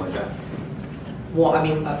anything like that? Well, I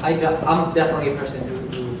mean, I'm definitely a person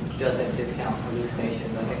who doesn't discount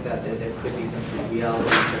hallucinations. I think that there could be some reality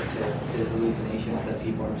to hallucinations that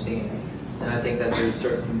people are seeing. And I think that there's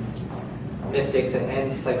certain mystics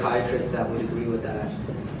and psychiatrists that would agree with that.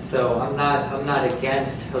 So I'm not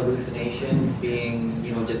against hallucinations being,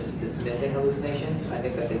 just dismissing hallucinations. I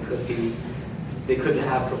think that they could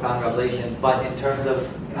have profound revelations, but in terms of,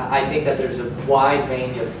 I think that there's a wide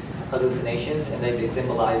range of hallucinations and they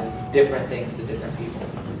symbolize different things to different people.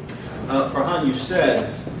 Farhan, you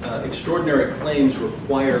said extraordinary claims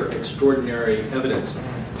require extraordinary evidence.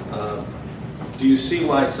 Do you see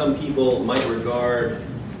why some people might regard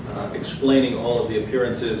explaining all of the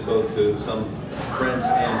appearances, both to some friends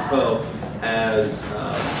and foe, as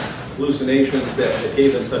hallucinations that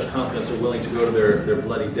gave them such confidence they're willing to go to their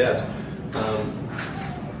bloody deaths?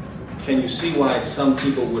 Can you see why some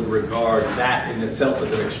people would regard that in itself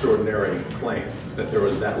as an extraordinary claim, that there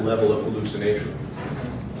was that level of hallucination?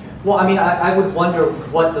 Well, I mean, I would wonder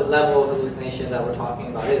what the level of hallucination that we're talking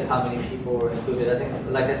about is, how many people were included. I think,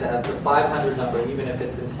 like I said, the 500 number, even if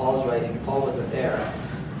it's in Paul's writing, Paul wasn't there.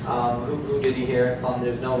 Who did he hear it from?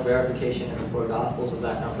 There's no verification in the four Gospels of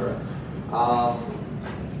that number.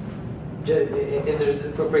 And there's,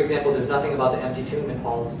 for example, there's nothing about the empty tomb in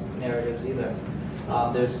Paul's narratives either.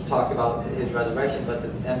 There's talk about his resurrection, but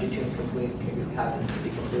the empty tomb happens to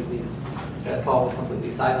be completely, that Paul was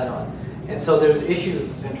completely silent on. And so there's issues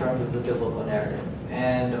in terms of the biblical narrative.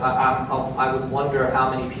 And I would wonder how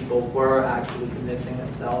many people were actually convincing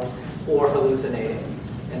themselves or hallucinating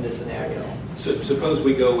in this scenario. So suppose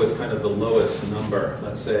we go with kind of the lowest number,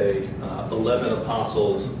 let's say 11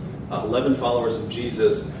 apostles, 11 followers of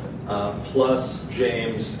Jesus, plus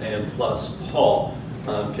James and plus Paul.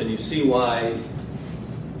 Can you see why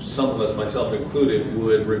some of us, myself included,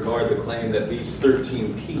 would regard the claim that these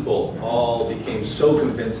 13 people all became so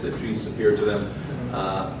convinced that Jesus appeared to them,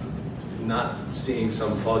 not seeing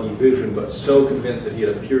some foggy vision, but so convinced that he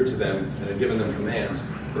had appeared to them and had given them commands,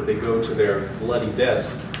 that they go to their bloody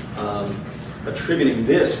deaths, attributing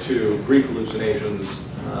this to brief hallucinations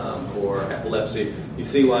or epilepsy? You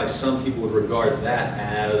see why some people would regard that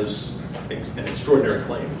as an extraordinary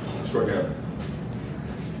claim, extraordinary.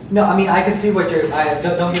 No, I mean, I can see what you're,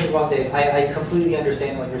 don't get me wrong, Dave, I completely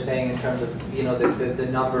understand what you're saying in terms of, you know, the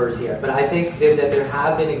numbers here, but I think that there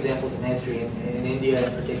have been examples in history, in India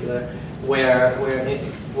in particular, where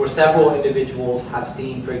several individuals have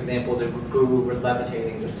seen, for example, the guru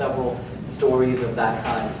levitating. There's several stories of that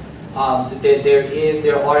kind.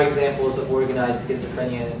 There are examples of organized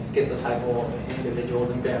schizophrenia and schizotypal individuals,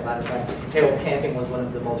 and matter of fact, Harold Camping was one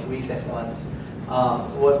of the most recent ones.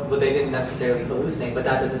 But they didn't necessarily hallucinate, but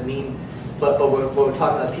that doesn't mean, but we're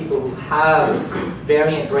talking about people who have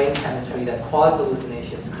variant brain chemistry that cause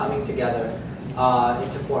hallucinations coming together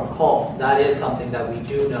to form cults. That is something that we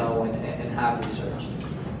do know and have researched.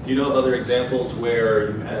 Do you know of other examples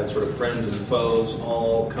where you had sort of friends and foes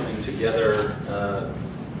all coming together,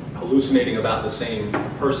 hallucinating about the same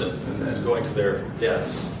person and then going to their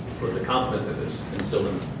deaths, or the confidence that is instilled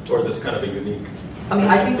in them? Or is this kind of a unique? I mean,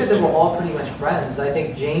 I think that they were all pretty much friends. I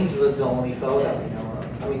think James was the only foe that we know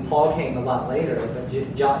of. I mean, Paul came a lot later, but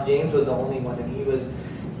James was the only one, and he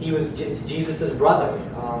was Jesus' brother.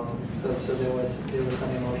 So there was some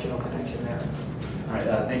emotional connection there. All right,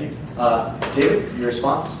 thank you. David, your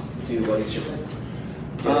response to what he's just saying?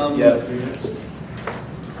 You have 3 minutes.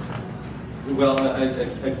 Well,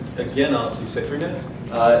 again, you say 3 minutes?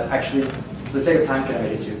 Actually, for the sake of time, can I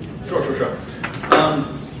make it 2? Sure.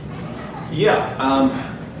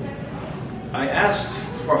 I asked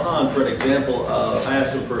Farhan for an example of, I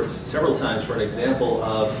asked him for several times for an example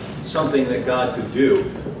of something that God could do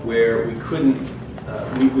where we couldn't,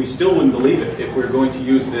 we still wouldn't believe it if we were going to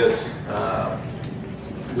use this,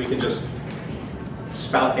 we can just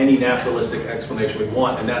spout any naturalistic explanation we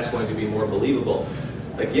want and that's going to be more believable.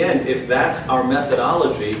 Again, if that's our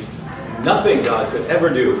methodology, nothing God could ever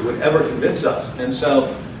do would ever convince us. And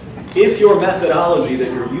so, if your methodology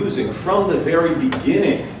that you're using from the very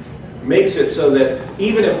beginning makes it so that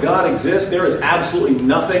even if God exists, there is absolutely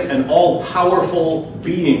nothing an all-powerful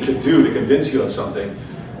being could do to convince you of something,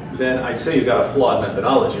 then I'd say you've got a flawed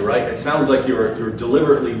methodology, right? It sounds like you're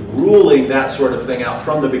deliberately ruling that sort of thing out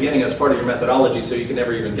from the beginning as part of your methodology so you can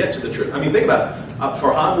never even get to the truth. I mean, think about it.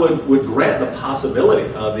 Farhan would grant the possibility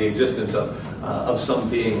of the existence of some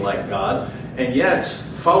being like God, and yet,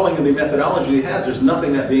 following the methodology he has, there's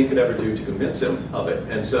nothing that being could ever do to convince him of it.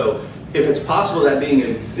 And so, if it's possible that being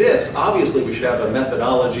exists, obviously we should have a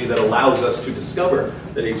methodology that allows us to discover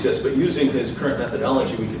that he exists. But using his current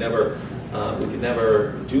methodology, we can never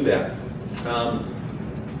do that.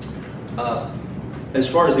 As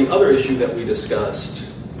far as the other issue that we discussed,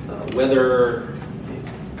 whether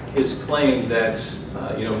his claim that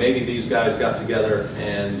maybe these guys got together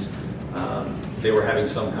and they were having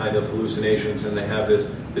some kind of hallucinations and they have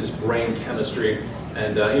this brain chemistry,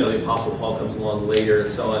 and the Apostle Paul comes along later and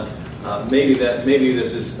so on. Maybe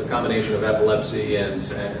this is a combination of epilepsy and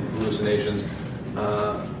hallucinations.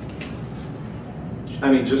 I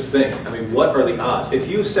mean, just think. I mean, what are the odds? If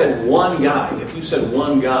you said one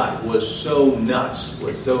guy was so nuts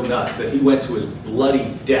that he went to his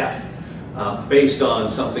bloody death, based on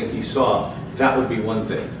something he saw, that would be one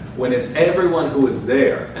thing. When it's everyone who is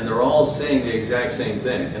there and they're all saying the exact same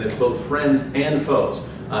thing, and it's both friends and foes,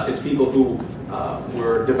 it's people who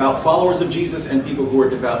were devout followers of Jesus and people who were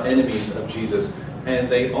devout enemies of Jesus,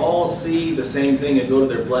 and they all see the same thing and go to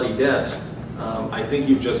their bloody deaths, I think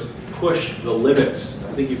you've just pushed the limits.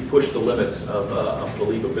 I think you've pushed the limits of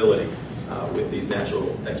believability with these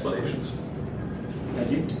natural explanations.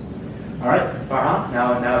 Thank you. All right, Farhan,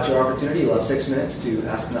 now it's your opportunity. You'll have 6 minutes to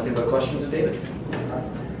ask nothing but questions of David.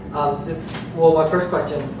 Well, my first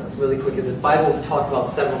question, really quick, is the Bible talks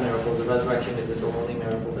about several miracles. The resurrection is the only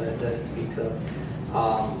miracle that it speaks of.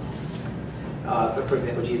 For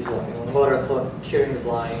example, Jesus walking on water, curing the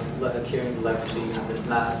blind, curing the leprosy, you have this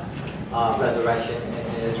mass resurrection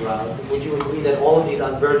in Israel. Would you agree that all of these,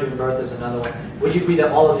 virgin birth is another one, would you agree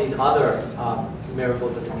that all of these other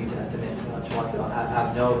miracles of the New Testament talks about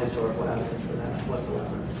have no historical evidence for that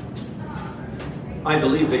whatsoever? I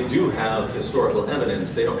believe they do have historical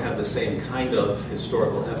evidence. They don't have the same kind of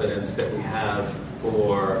historical evidence that we have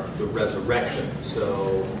for the resurrection.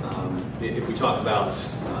 So if we talk about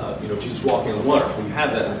Jesus walking on water, we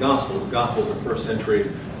have that in the Gospels. The Gospels are first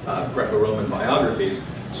century Greco-Roman biographies.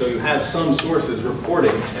 So you have some sources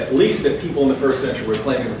reporting at least that people in the first century were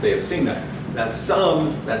claiming that they have seen that. That's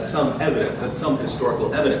some evidence. That's some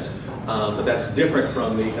historical evidence. But that's different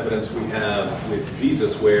from the evidence we have with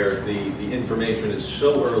Jesus, where the information is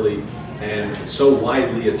so early and so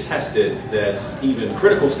widely attested that even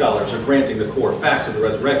critical scholars are granting the core facts of the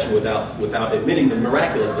resurrection without admitting the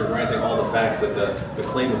miraculous. They're granting all the facts that the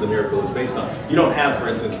claim of the miracle is based on. You don't have, for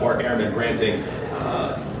instance, Mark Ehrman granting,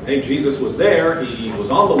 hey, Jesus was there, he was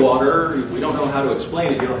on the water, we don't know how to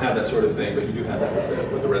explain it. You don't have that sort of thing, but you do have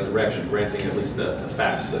that with the resurrection, granting at least the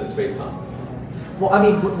facts that it's based on. Well, I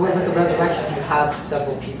mean, with the resurrection, you have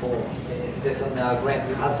several people. You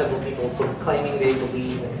have several people claiming they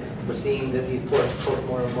believe and we're seeing that these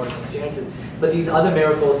post-mortem experiences. But these other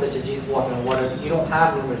miracles, such as Jesus walking on water, you don't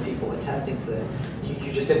have numerous people attesting to this.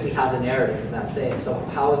 You just simply have the narrative, and that's it. So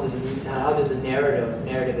how does the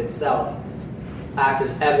narrative itself act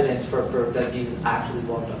as evidence for that Jesus actually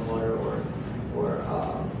walked on water, or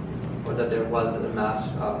that there was a mass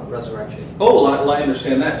resurrection? Oh, well, I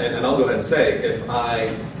understand that, and I'll go ahead and say, if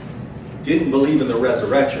I didn't believe in the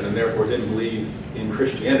resurrection and therefore didn't believe in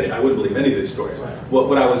Christianity, I wouldn't believe any of these stories. Right.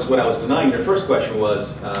 What I was denying, your first question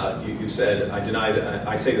was, you said,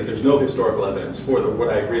 I say that there's no historical evidence for them. Would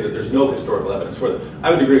I agree that there's no historical evidence for them?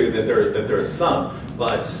 I would agree that there is some,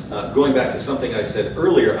 but going back to something I said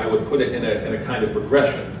earlier, I would put it in a kind of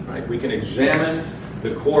progression. Right? We can examine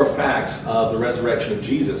the core facts of the resurrection of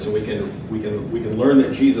Jesus, and we can learn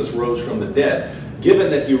that Jesus rose from the dead.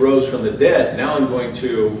 Given that he rose from the dead, now I'm going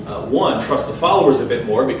to, one, trust the followers a bit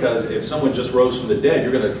more, because if someone just rose from the dead,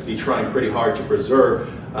 you're going to be trying pretty hard to preserve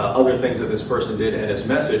other things that this person did and his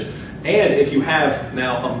message. And if you have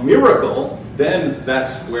now a miracle, then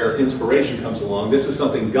that's where inspiration comes along. This is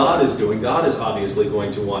something God is doing. God is obviously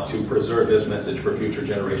going to want to preserve this message for future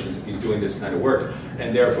generations if he's doing this kind of work.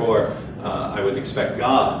 And therefore, I would expect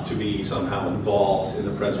God to be somehow involved in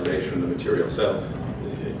the preservation of the material. So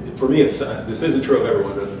for me, this isn't true of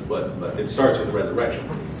everyone, but it starts with the resurrection.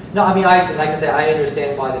 No, I mean, like I said, I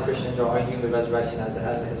understand why the Christians are arguing the resurrection as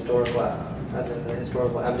a historical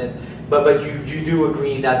evidence, but you do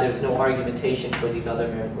agree that there's no argumentation for these other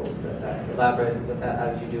miracles that elaborate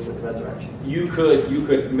as you do with the resurrection. You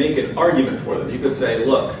could make an argument for them. You could say,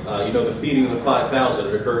 look, the feeding of the 5,000,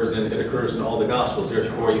 it occurs in all the Gospels.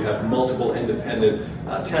 Therefore, you have multiple independent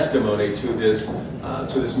testimony to this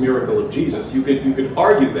miracle of Jesus. You could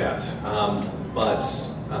argue that, but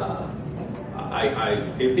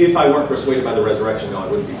if I weren't persuaded by the resurrection, no, I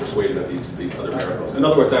wouldn't be persuaded by these other miracles. In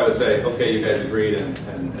other words, I would say, okay, you guys agreed,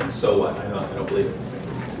 and so what? I don't believe it.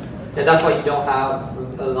 And that's why you don't have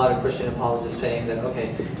a lot of Christian apologists saying that,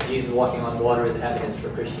 okay, Jesus walking on water is evidence for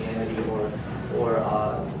Christianity, or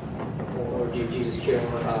Jesus curing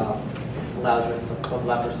Lazarus of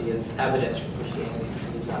leprosy is evidence for Christianity,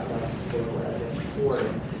 because it's not historical evidence for it.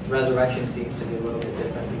 Resurrection seems to be a little bit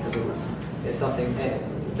different, because it's something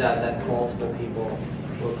that multiple people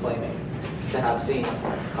were claiming to have seen.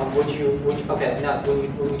 Okay, now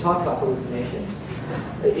when we talk about hallucinations,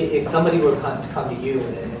 if somebody were to come to you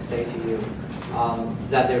and say to you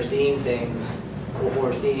that they're seeing things,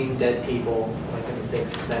 or seeing dead people, like in the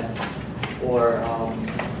Sixth Sense, or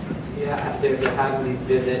they're having these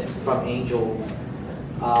visits from angels,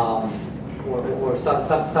 or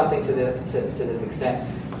something to this extent,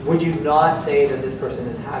 would you not say that this person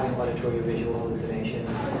is having auditory or visual hallucinations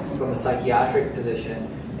from a psychiatric position,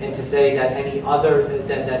 and to say that anything other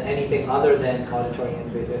than auditory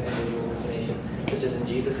and visual hallucinations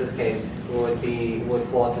Jesus' case, would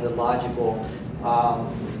fall to the logical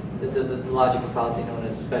the logical fallacy known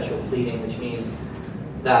as special pleading, which means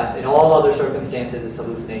that in all other circumstances it's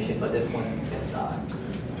hallucination, but this one it's not.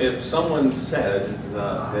 If someone said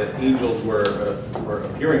that angels were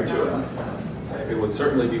appearing to him, it would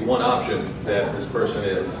certainly be one option that this person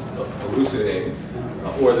is hallucinating,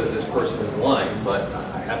 or that this person is lying, but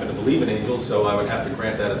I happen to believe in angels, so I would have to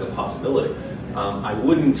grant that as a possibility. I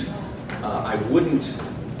wouldn't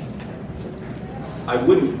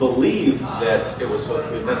believe that it was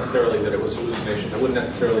necessarily that it was hallucination. I wouldn't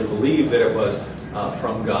necessarily believe that it was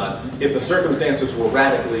from God if the circumstances were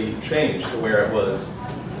radically changed to where it was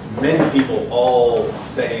many people all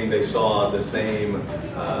saying they saw the same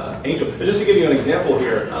angel. But just to give you an example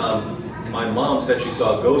here, my mom said she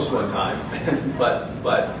saw a ghost one time, but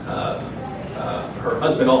her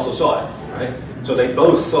husband also saw it, right? So they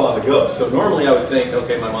both saw the ghost. So normally I would think,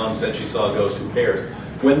 okay, my mom said she saw a ghost, who cares?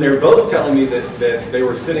 When they're both telling me that they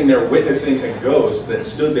were sitting there witnessing a ghost that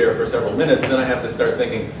stood there for several minutes, then I have to start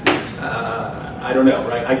thinking, I don't know,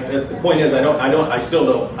 right? The point is, I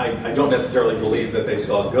don't necessarily believe that they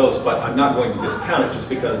saw a ghost, but I'm not going to discount it just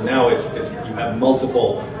because now you have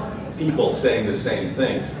multiple people saying the same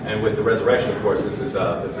thing, and with the resurrection, of course, this is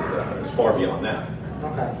far beyond that.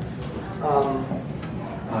 Okay.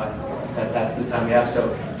 That's the time we have.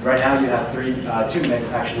 So right now you have 2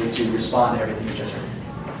 minutes actually to respond to everything you just heard.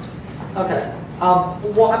 Okay.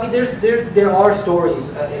 Well, I mean, there are stories,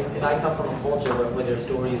 and I come from a culture where there's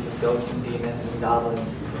stories of ghosts and demons and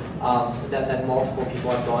goblins, that multiple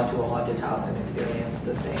people have gone to a haunted house and experienced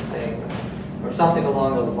the same thing, or something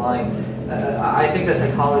along those lines. I think the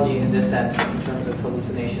psychology in this sense, in terms of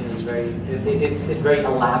hallucination, is it's very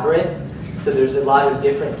elaborate. So there's a lot of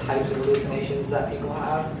different types of hallucinations that people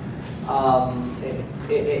have.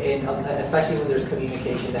 Especially when there's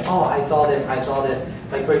communication that, oh, I saw this.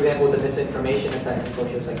 Like, for example, the misinformation effect in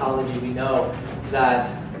social psychology, we know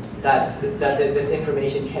that this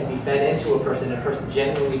information can be fed into a person, and a person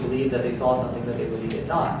genuinely believed that they saw something that they really did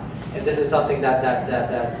not. And this is something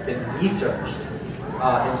that's been researched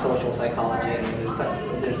in social psychology, and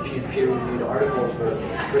there's peer-reviewed articles for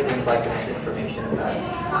things like the misinformation effect.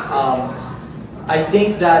 I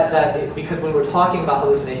think that because when we're talking about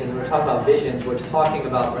hallucinations, when we're talking about visions, we're talking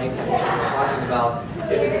about brain chemistry, we're talking about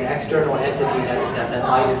if it's an external entity that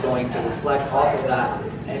light is going to reflect off of that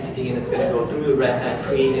entity and it's going to go through the retina and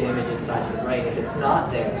create an image inside the brain. If it's not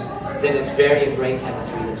there, then it's variant brain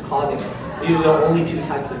chemistry that's causing it. These are the only 2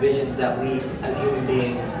 types of visions that we as human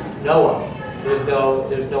beings know of. There's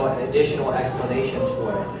no additional explanations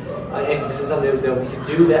for it. And this is something that we can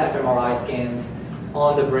do the fMRI scans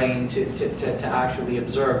on the brain to actually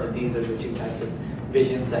observe that these are the 2 types of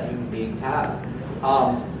visions that human beings have.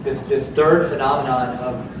 This third phenomenon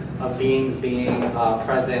of beings being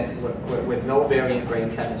present with no variant brain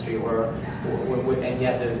chemistry, and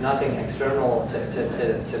yet there's nothing external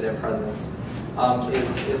to their presence,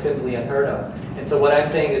 is simply unheard of. And so what I'm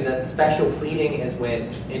saying is that special pleading is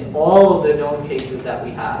when, in all of the known cases that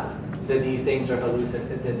we have, that these things are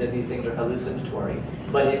hallucinatory.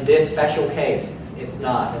 But in this special case, it's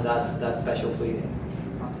not, and that's special pleading.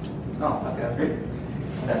 Oh, okay, that's great.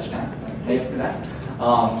 That's fine. Thank you for that.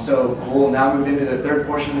 So we'll now move into the third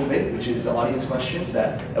portion of the debate, which is the audience questions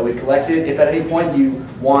that we've collected. If at any point you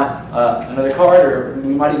want another card, or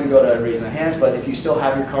we might even go to raising their hands, but if you still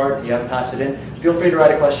have your card and you haven't passed it in, feel free to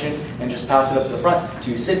write a question and just pass it up to the front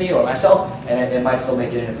to Sydney or myself, and it might still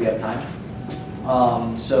make it in if we have time.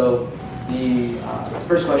 So the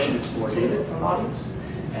first question is for David from the audience,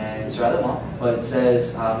 and it's rather long, but it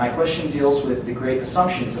says, my question deals with the great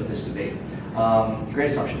assumptions of this debate. Great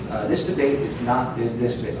assumptions. This debate is not,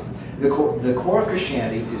 the core of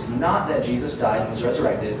Christianity is not that Jesus died and was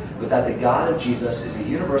resurrected, but that the God of Jesus is the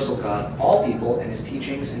universal God of all people, and his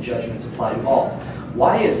teachings and judgments apply to all.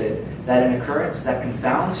 Why is it that an occurrence that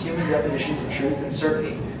confounds human definitions of truth and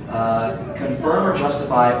certainty confirm or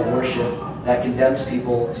justify a worship that condemns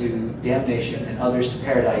people to damnation and others to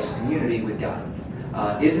paradise in unity with God?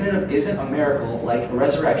 Isn't a miracle like a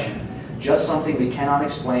resurrection just something we cannot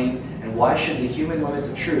explain, and why should the human limits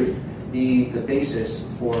of truth be the basis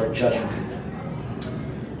for judging people?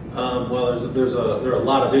 Well, there are a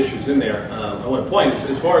lot of issues in there. I want to point,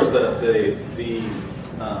 as far as the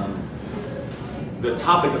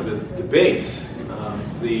topic of the debate,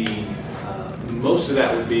 most of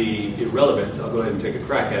that would be irrelevant. I'll go ahead and take a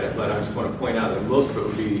crack at it, but I just want to point out that most of it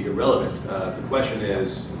would be irrelevant. If the question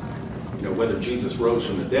is, whether Jesus rose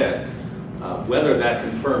from the dead, whether that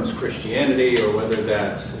confirms Christianity or whether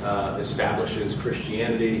that establishes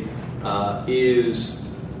Christianity is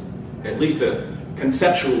at least a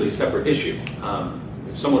conceptually separate issue.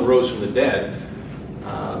 if someone rose from the dead,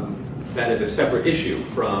 that is a separate issue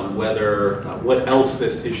from whether what else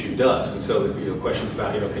this issue does. And so, questions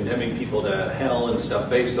about condemning people to hell and stuff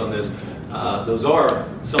based on this, those are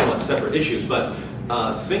somewhat separate issues. But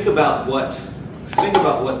think about what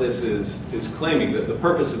this is claiming. That the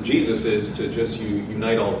purpose of Jesus is to just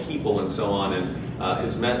unite all people and so on. And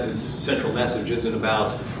his central message isn't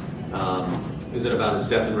about his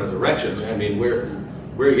death and resurrection. I mean, where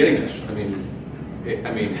are you getting this? I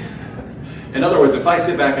mean. In other words, if I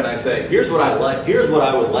sit back and I say, here's what I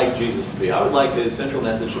would like Jesus to be. I would like his central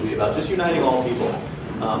message to be about just uniting all people.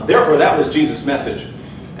 Therefore, that was Jesus' message.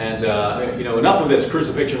 And enough of this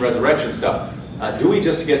crucifixion, resurrection stuff. Do we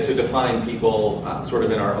just get to define people sort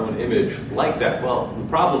of in our own image like that? Well, the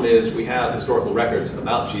problem is we have historical records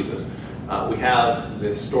about Jesus. We have the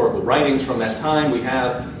historical writings from that time. We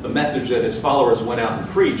have the message that his followers went out and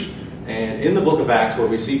preached. And in the book of Acts, where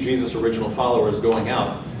we see Jesus' original followers going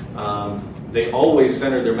out, they always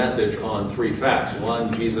centered their message on three facts.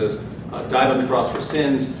 One, Jesus died on the cross for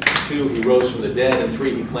sins. Two, he rose from the dead. And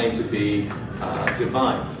three, he claimed to be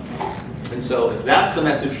divine. And so if that's the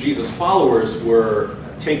message Jesus' followers were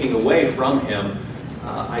taking away from him,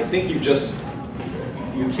 I think you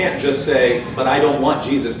can't just say, but I don't want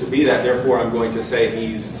Jesus to be that, therefore I'm going to say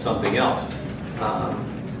he's something else.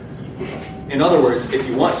 In other words, if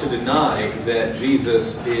you want to deny that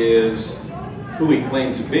Jesus is who he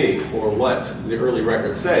claimed to be, or what the early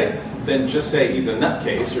records say, then just say he's a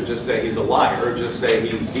nutcase, or just say he's a liar, or just say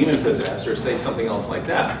he's demon-possessed, or say something else like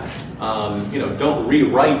that. Don't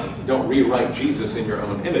rewrite Jesus in your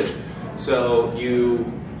own image. So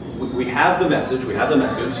we have the message. We have the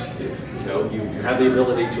message. You have the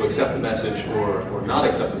ability to accept the message or not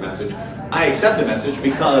accept the message. I accept the message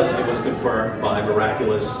because it was confirmed by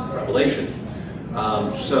miraculous revelation.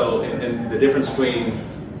 And the difference between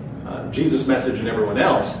Jesus' message and everyone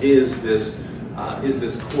else is this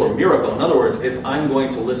core miracle. In other words, if I'm going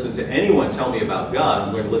to listen to anyone tell me about God,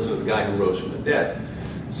 I'm going to listen to the guy who rose from the dead.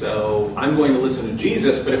 So I'm going to listen to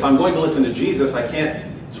Jesus, but if I'm going to listen to Jesus, I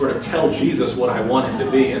can't sort of tell Jesus what I want him to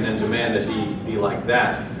be and then demand that he be like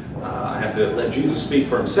that. I have to let Jesus speak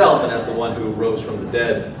for himself, and as the one who rose from the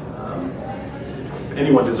dead, if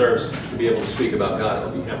anyone deserves to be able to speak about God,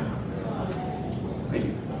 it'll be him. Thank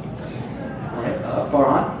you. All right,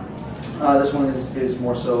 Farhan. This one is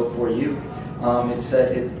more so for you.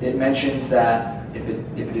 It mentions that if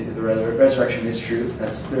the resurrection is true,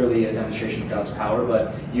 that's clearly a demonstration of God's power.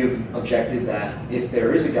 But you've objected that if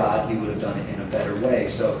there is a God, he would have done it in a better way.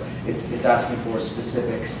 So it's asking for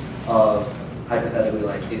specifics of, hypothetically,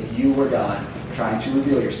 like if you were God trying to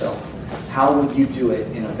reveal yourself, how would you do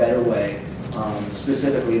it in a better way,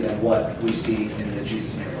 specifically than what we see in the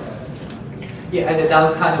Jesus narrative? Yeah, and that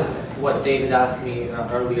was kind of what David asked me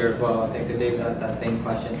earlier as well. I think that David asked that same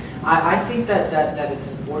question. I think that it's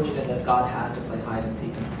unfortunate that God has to play hide and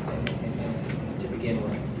seek to begin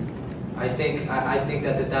with. I think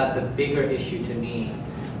that that's a bigger issue to me.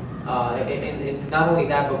 And not only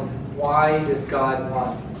that, but why does God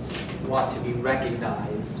want to be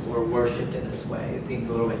recognized or worshipped in this way? It seems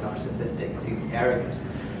a little bit narcissistic. It seems arrogant.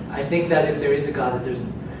 I think that if there is a God,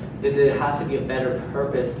 that there has to be a better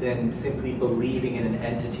purpose than simply believing in an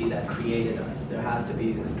entity that created us. There has to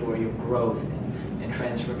be a story of growth and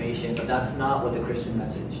transformation, but that's not what the Christian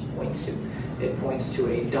message points to. It points to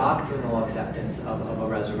a doctrinal acceptance of a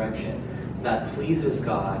resurrection that pleases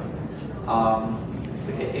God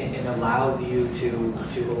and allows you to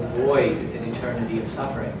avoid an eternity of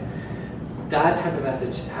suffering. That type of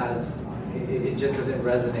message it just doesn't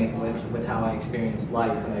resonate with how I experience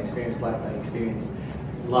life. When I experience life, I experience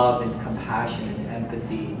love and compassion and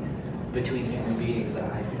empathy between human beings.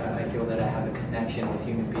 I feel that I have a connection with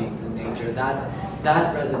human beings in nature.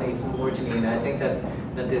 That resonates more to me, and I think that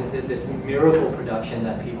this miracle production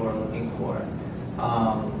that people are looking for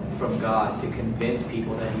from God to convince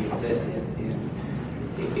people that he exists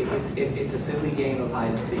it's a silly game of hide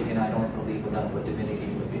and seek, and I don't believe that that's what divinity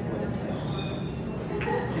would entail.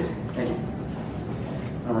 Thank you.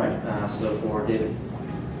 All right, so for David.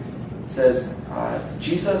 It says,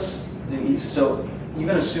 Jesus, so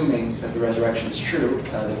even assuming that the resurrection is true,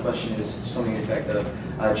 the question is something to the effect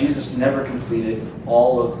of, Jesus never completed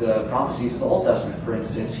all of the prophecies of the Old Testament. For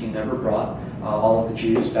instance, he never brought all of the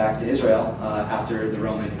Jews back to Israel after the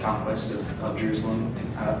Roman conquest of Jerusalem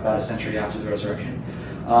about a century after the resurrection.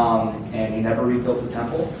 And he never rebuilt the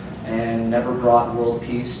temple, and never brought world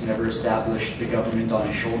peace, never established the government on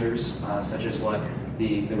his shoulders, such as what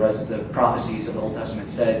the prophecies of the Old Testament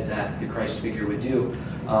said that the Christ figure would do.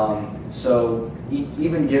 So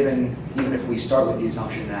even if we start with the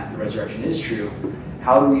assumption that the resurrection is true,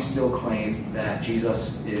 how do we still claim that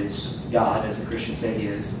Jesus is God, as the Christians say he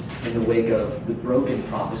is, in the wake of the broken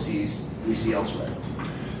prophecies we see elsewhere?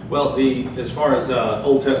 Well, as far as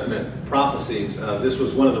Old Testament prophecies, this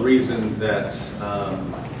was one of the reasons that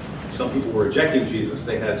some people were rejecting Jesus.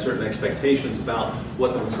 They had certain expectations about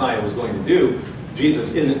what the Messiah was going to do.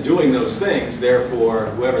 Jesus isn't doing those things, therefore,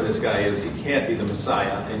 whoever this guy is, he can't be the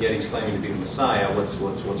Messiah, and yet he's claiming to be the Messiah.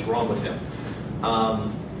 What's wrong with him?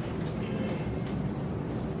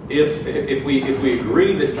 If we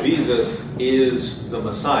agree that Jesus is the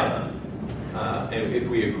Messiah, and if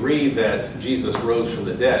we agree that Jesus rose from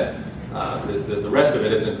the dead, the rest of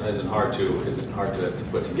it isn't hard to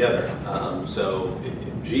put together. So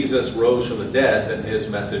if Jesus rose from the dead, then his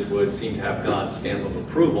message would seem to have God's stamp of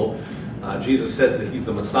approval. Jesus says that he's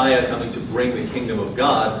the Messiah coming to bring the kingdom of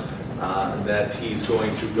God, that he's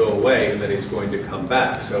going to go away and that he's going to come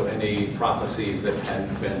back. So any prophecies that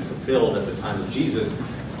hadn't been fulfilled at the time of Jesus,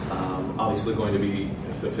 obviously going to be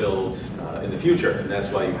fulfilled in the future. And that's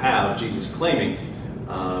why you have Jesus claiming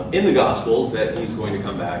in the Gospels that he's going to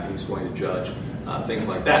come back, he's going to judge, things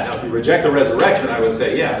like that. Now, if you reject the resurrection, I would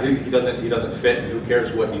say, yeah, he doesn't fit, and who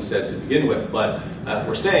cares what he said to begin with. But if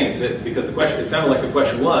we're saying that, because the question, it sounded like the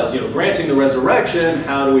question was, granting the resurrection,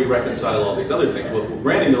 how do we reconcile all these other things? Well, if we're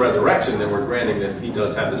granting the resurrection, then we're granting that he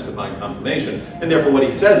does have this divine confirmation, and therefore what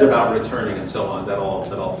he says about returning and so on, that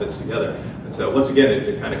all fits together. And so once again,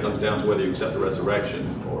 it kind of comes down to whether you accept the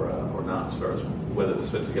resurrection or not, as far as whether this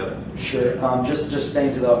fits together. Sure. Just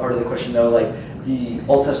staying to the part of the question, though, like the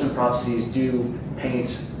Old Testament prophecies do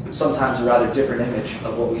paint sometimes a rather different image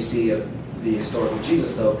of what we see of the historical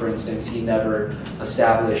Jesus, though. For instance, he never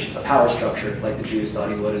established a power structure like the Jews thought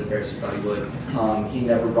he would, or the Pharisees thought he would. He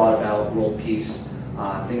never brought about world peace,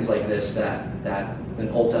 things like this that the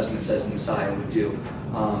Old Testament says the Messiah would do.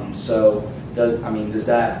 Does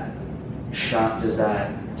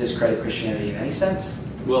that discredit Christianity in any sense?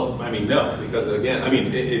 Well, no, because again,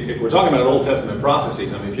 if we're talking about Old Testament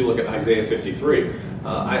prophecies, if you look at Isaiah 53,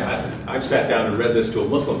 I've sat down and read this to a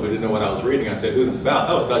Muslim who didn't know what I was reading. I said, "Who's this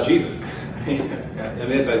about?" "Oh, it's about Jesus."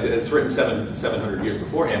 It's written 700 years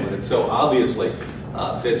beforehand, but it so obviously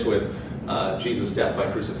fits with Jesus' death by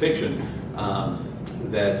crucifixion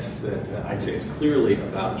that I'd say it's clearly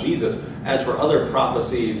about Jesus. As for other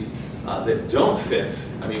prophecies that don't fit,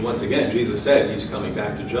 once again, Jesus said he's coming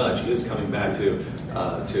back to judge. He is coming back to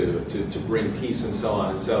bring peace and so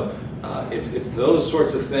on. And so, if those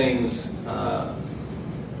sorts of things,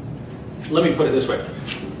 let me put it this way: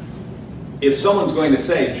 if someone's going to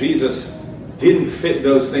say Jesus didn't fit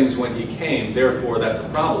those things when he came, therefore that's a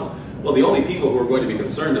problem. Well, the only people who are going to be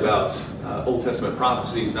concerned about Old Testament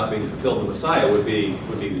prophecies not being fulfilled in the Messiah would be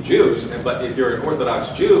the Jews. But if you're an Orthodox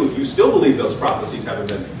Jew, you still believe those prophecies haven't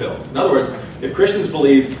been fulfilled. In other words, if Christians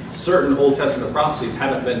believe certain Old Testament prophecies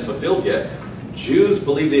haven't been fulfilled yet, Jews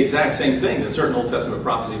believe the exact same thing, that certain Old Testament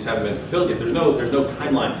prophecies haven't been fulfilled yet. There's no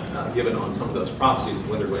timeline given on some of those prophecies of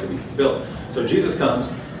when they're going to be fulfilled. So Jesus comes,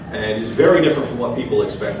 and he's very different from what people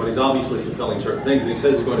expect, but he's obviously fulfilling certain things, and he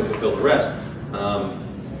says he's going to fulfill the rest.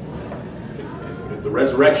 If the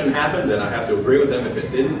resurrection happened, then I have to agree with him. If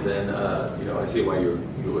it didn't, then I see why you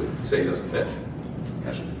would say he doesn't fit.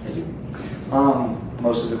 Gotcha. Thank you.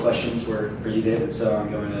 Most of the questions were for you, David, so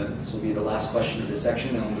this will be the last question of this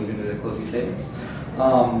section, and we'll move into the closing statements.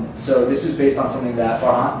 So this is based on something that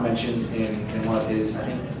Farhan mentioned in one of his,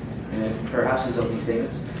 perhaps his opening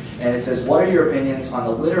statements. And it says, what are your opinions on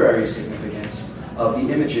the literary significance of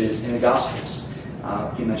the images in the Gospels?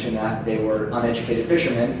 He mentioned that they were uneducated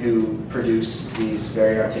fishermen who produce these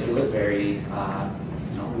very articulate, very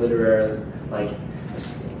literary,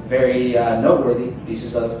 very noteworthy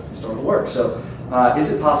pieces of historical work. So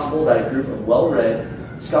is it possible that a group of well-read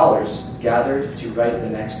scholars gathered to write the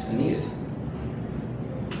next Aeneid?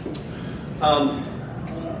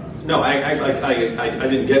 No, I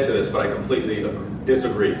didn't get to this, but I completely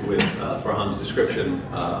disagree with Farhan's description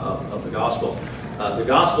of the Gospels. The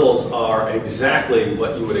Gospels are exactly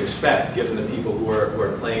what you would expect, given the people who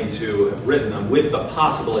are claimed to have written them, with the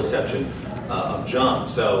possible exception of John.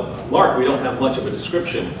 So Mark, we don't have much of a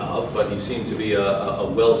description of, but he seemed to be a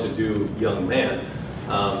well-to-do young man,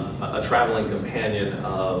 a traveling companion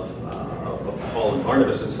of Paul and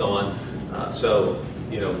Barnabas and so on.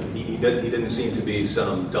 He didn't seem to be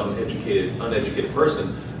some dumb, uneducated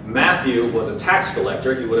person. Matthew was a tax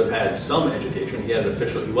collector. He would have had some education. He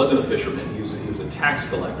wasn't a fisherman. He was a tax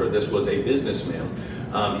collector. This was a businessman.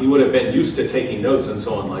 He would have been used to taking notes and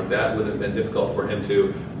so on like that. It would have been difficult for him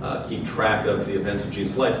to keep track of the events of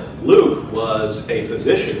Jesus' life. Luke was a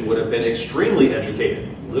physician, would have been extremely educated.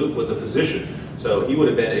 Luke was a physician. So he would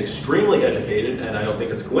have been extremely educated, and I don't think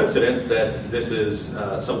it's a coincidence that this is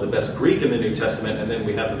some of the best Greek in the New Testament, and then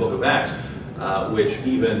we have the book of Acts, which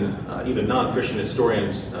even non-Christian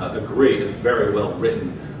historians agree is very well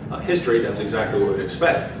written history. That's exactly what we would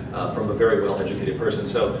expect from a very well-educated person.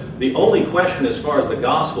 So the only question as far as the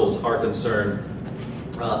Gospels are concerned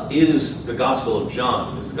is the Gospel of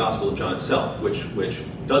John, is the Gospel of John itself, which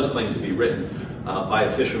does claim to be written by a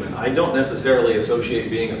fisherman. I don't necessarily associate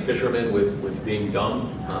being a fisherman with being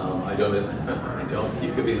dumb. I don't.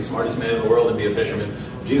 You could be the smartest man in the world and be a fisherman.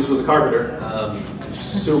 Jesus was a carpenter,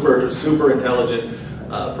 super intelligent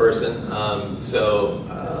person. I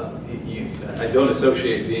don't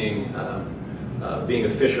associate being a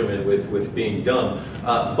fisherman with being dumb.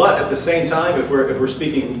 But at the same time, if we're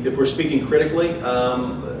speaking critically,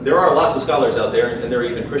 there are lots of scholars out there, and there are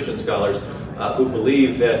even Christian scholars who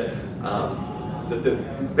believe that.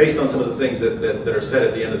 Based on some of the things that are said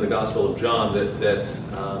at the end of the Gospel of John, that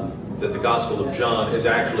the Gospel of John is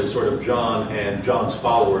actually sort of John and John's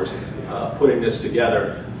followers putting this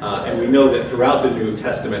together, and we know that throughout the New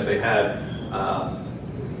Testament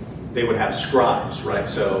they would have scribes, right?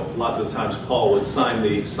 So lots of the times Paul would sign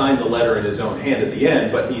the letter in his own hand at the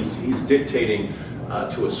end, but he's dictating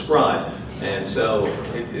to a scribe, and so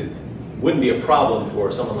it wouldn't be a problem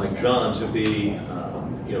for someone like John to be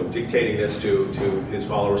dictating this to his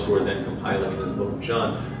followers who are then compiling the book of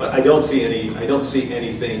John. But I don't see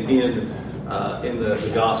anything in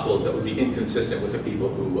the Gospels that would be inconsistent with the people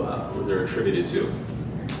who they're attributed to.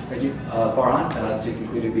 Thank you. Farhan, to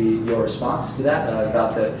conclude, would be your response to that,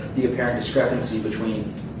 about the apparent discrepancy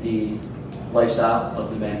between the lifestyle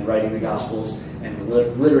of the men writing the Gospels and the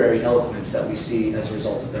literary elements that we see as a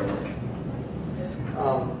result of their work.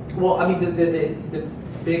 Well, I mean, the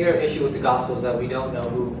bigger issue with the Gospels is that we don't know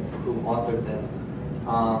who authored them.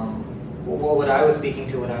 Well, what I was speaking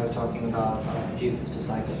to when I was talking about Jesus'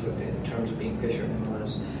 disciples in terms of being fishermen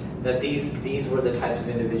was that these were the types of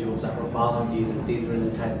individuals that were following Jesus. These were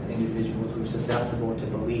the type of individuals who were susceptible to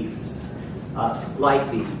beliefs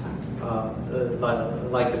like these,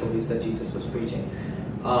 like the beliefs that Jesus was preaching.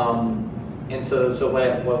 And so when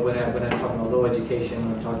I'm talking about low education,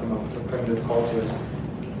 when I'm talking about primitive cultures,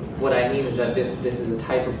 what I mean is that this is a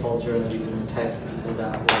type of culture, and these are the types of people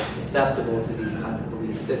that were susceptible to these kind of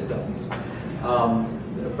belief systems.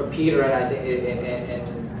 For Peter, and I think,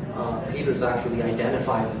 Peter's actually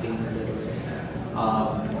identified as being illiterate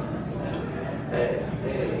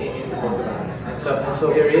in the book of Acts, and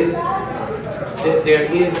so there is a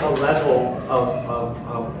level of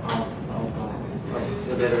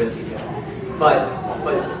illiteracy there, but.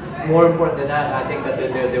 More important than that, I think that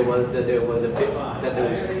there was a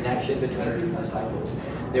connection between these disciples.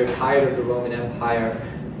 They're tired of the Roman Empire.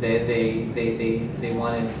 They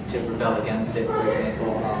wanted to rebel against it. For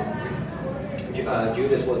example,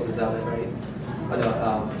 Judas was the zealot, right?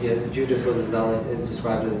 Judas was the zealot. Is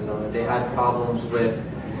described as a zealot. They had problems with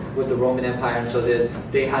the Roman Empire, and so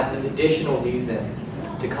they had an additional reason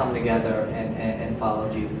to come together and follow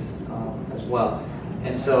Jesus as well.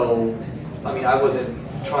 And so, I mean, I wasn't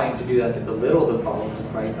trying to do that to belittle the followers of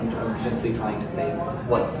Christ. I'm simply trying to say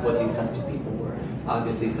what these types of people were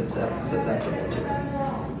obviously susceptible to.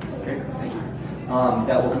 Great, thank you.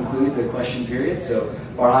 That will conclude the question period. So,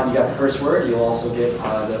 Farhan, you got the first word. You'll also get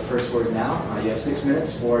the first word now. You have 6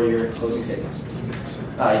 minutes for your closing statements.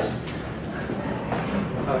 Yes.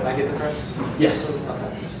 I get the first? Yes.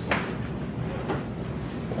 Okay.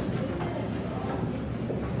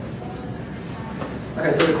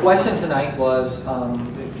 Okay, so the question tonight was,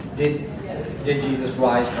 did Jesus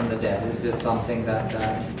rise from the dead? Is this something that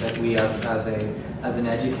we as an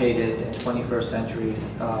educated 21st century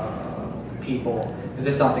people, is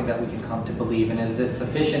this something that we can come to believe in? Is this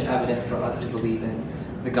sufficient evidence for us to believe in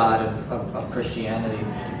the God of Christianity?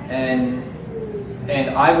 And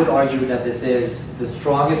I would argue that this is the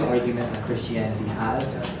strongest argument that Christianity has.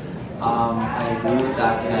 I agree with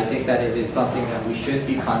that, and I think that it is something that we should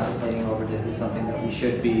be contemplating over. This is something that we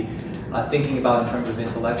should be thinking about in terms of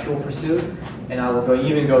intellectual pursuit. And I will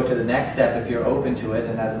even go to the next step if you're open to it,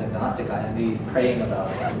 and as an agnostic, I am indeed praying about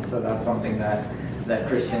it. And so that's something that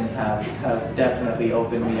Christians have definitely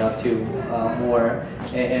opened me up to more,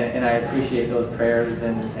 and I appreciate those prayers,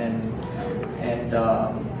 and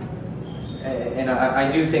I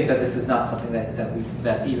do think that this is not something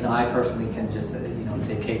that even I personally can just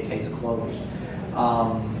say case closed.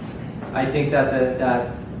 I think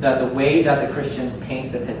that the way that the Christians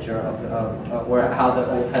paint the picture of or how the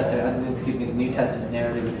the New Testament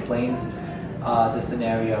narrative explains the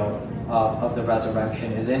scenario of the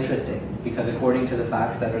resurrection is interesting, because according to the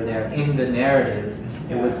facts that are there in the narrative,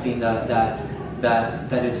 it would seem that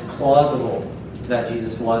it's plausible that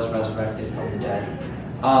Jesus was resurrected from the dead.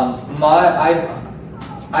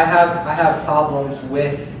 I have problems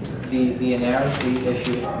with the inerrancy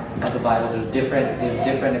issue of the Bible. There's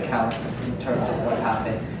different accounts in terms of what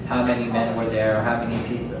happened, how many men were there, how many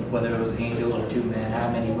people, whether it was angels or 2 men, how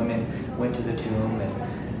many women went to the tomb,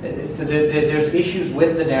 and so there's issues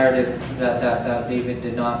with the narrative that David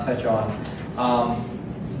did not touch on.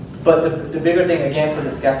 But the bigger thing, again, for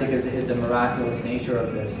the skeptic is the miraculous nature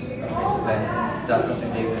of this event. And that's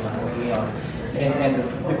something David and I agree on. And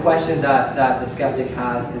the question that the skeptic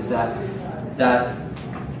has is that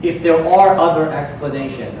if there are other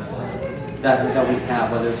explanations that we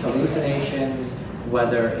have, whether it's hallucinations,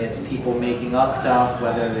 whether it's people making up stuff,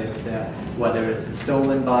 whether it's a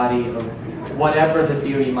stolen body, or whatever the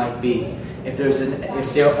theory might be, if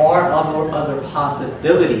there are other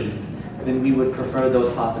possibilities, then we would prefer those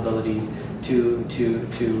possibilities to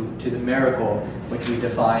the miracle, which we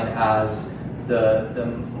define as the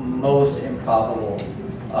most improbable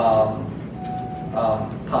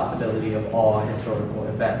possibility of all historical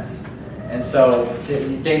events. And so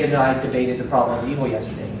David and I debated the problem of evil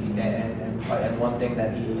yesterday, and one thing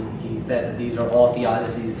that he said that these are all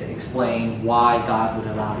theodicies to explain why God would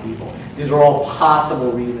allow evil. These are all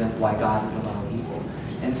possible reasons why God would allow evil.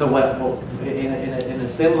 And so in a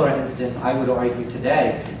similar instance, I would argue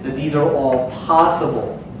today that these are all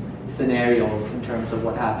possible scenarios in terms of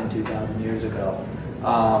what happened 2,000 years ago.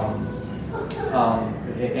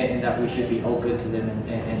 And that we should be open to them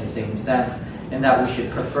in the same sense, and that we should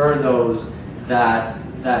prefer those that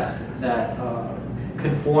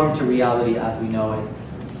conform to reality as we know it,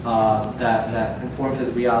 that conform to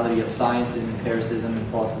the reality of science and empiricism and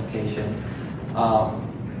falsification,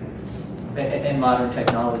 and modern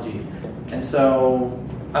technology. And so,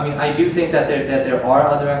 I mean, I do think that there are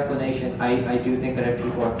other explanations. I do think that if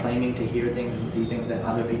people are claiming to hear things and see things that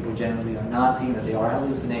other people generally are not seeing, that they are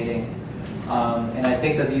hallucinating. And I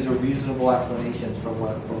think that these are reasonable explanations for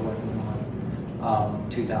what went on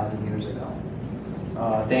 2,000 years ago.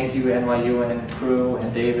 Thank you, NYU and crew,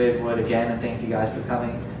 and David Wood again, and thank you guys for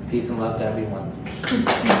coming. Peace and love to everyone.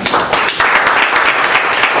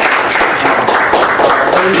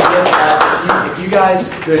 If you guys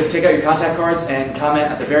could take out your contact cards and comment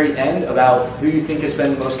at the very end about who you think has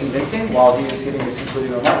been the most convincing while he is giving his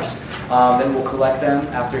concluding remarks, then we'll collect them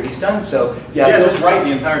after he's done. So yeah, just write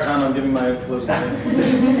the entire time I'm giving my closing statement.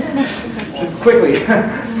 Quickly.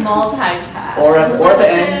 Multitask. Or at the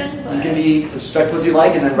end, you can be as respectful as you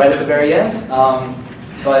like, and then right at the very end.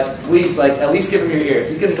 But please, at least give him your ear.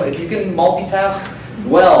 If you can multitask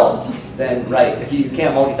well, then write. If you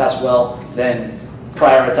can't multitask well, then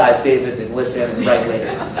prioritize David and listen and write later.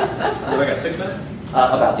 Have I got 6 minutes?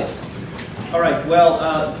 About, yes. All right. Well,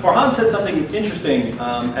 Farhan said something interesting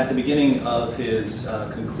at the beginning of his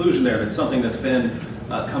conclusion there, and it's something that's been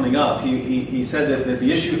coming up. He said that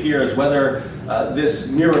the issue here is whether this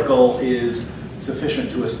miracle is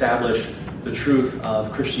sufficient to establish the truth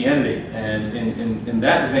of Christianity. And in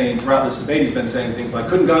that vein, throughout this debate, he's been saying things like,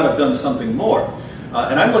 couldn't God have done something more?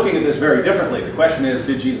 And I'm looking at this very differently. The question is,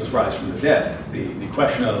 did Jesus rise from the dead? The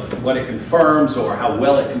question of what it confirms, or how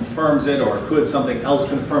well it confirms it, or could something else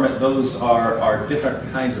confirm it, those are different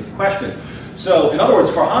kinds of questions. So, in other words,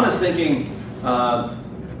 Farhan is thinking,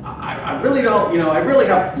 I really don't, I really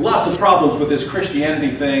have lots of problems with this Christianity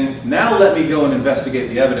thing. Now let me go and investigate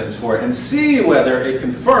the evidence for it and see whether it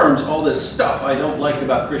confirms all this stuff I don't like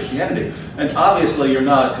about Christianity. And obviously, you're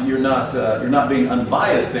not being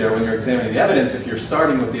unbiased there when you're examining the evidence if you're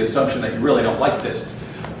starting with the assumption that you really don't like this.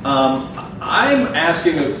 I'm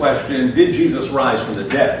asking the question: did Jesus rise from the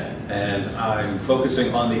dead? And I'm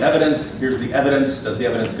focusing on the evidence. Here's the evidence. Does the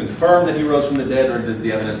evidence confirm that he rose from the dead, or does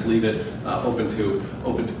the evidence leave it open to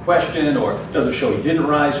question, or does it show he didn't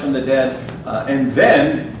rise from the dead? And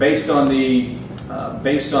then, based on the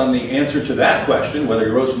answer to that question, whether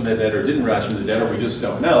he rose from the dead or didn't rise from the dead, or we just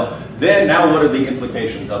don't know, then now what are the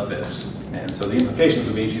implications of this? And so the implications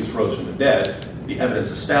would be Jesus rose from the dead. The evidence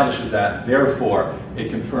establishes that, therefore it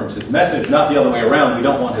confirms his message, not the other way around. We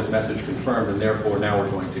don't want his message confirmed, and therefore now we're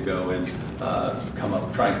going to go and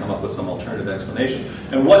try and come up with some alternative explanation.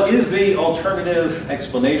 And what is the alternative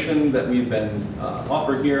explanation that we've been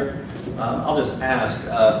offered here? I'll just ask,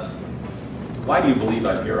 why do you believe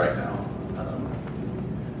I'm here right now?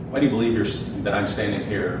 Why do you believe that I'm standing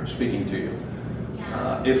here speaking to you?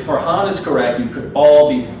 If Farhan is correct, you could all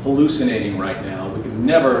be hallucinating right now. We could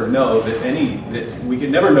never know that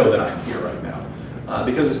I'm here right now,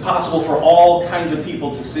 because it's possible for all kinds of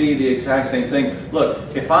people to see the exact same thing.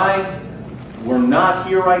 Look, if I were not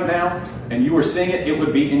here right now and you were seeing it, it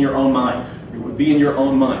would be in your own mind. It would be in your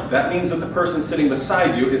own mind. That means that the person sitting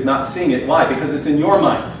beside you is not seeing it. Why? Because it's in your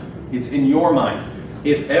mind. It's in your mind.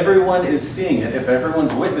 If everyone is seeing it, if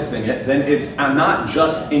everyone's witnessing it, then it's not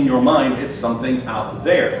just in your mind, it's something out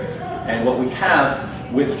there. And what we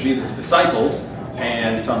have with Jesus' disciples,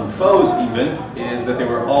 and some foes even, is that they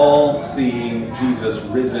were all seeing Jesus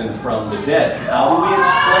risen from the dead. How do we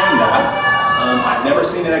explain that? I've never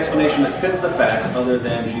seen an explanation that fits the facts other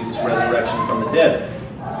than Jesus' resurrection from the dead.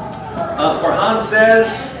 Farhan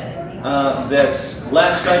says that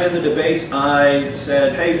last night in the debate I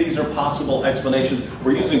said, hey, these are possible explanations.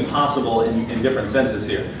 We're using possible in different senses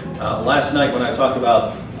here. Last night when I talked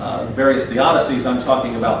about various theodicies, I'm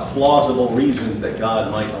talking about plausible reasons that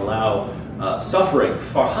God might allow suffering.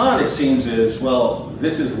 Farhan, it seems, is, well,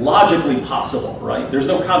 this is logically possible, right? There's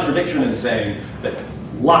no contradiction in saying that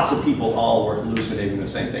lots of people all were hallucinating the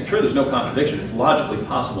same thing. True, there's no contradiction. It's logically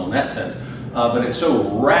possible in that sense. But it's so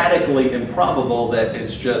radically improbable that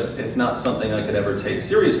it's not something I could ever take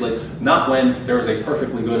seriously, not when there is a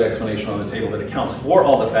perfectly good explanation on the table that accounts for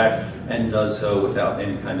all the facts and does so without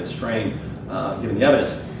any kind of strain given the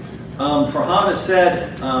evidence. Farhan has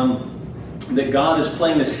said that God is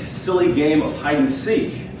playing this silly game of hide and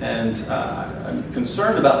seek. And I'm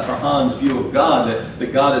concerned about Farhan's view of God,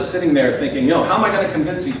 that God is sitting there thinking, how am I going to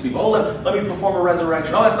convince these people? Oh, let me perform a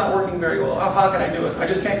resurrection. Oh, that's not working very well. Oh, how can I do it? I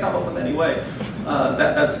just can't come up with any way.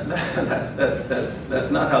 That's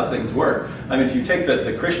not how things work. I mean, if you take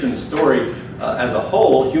the Christian story as a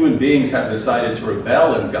whole, human beings have decided to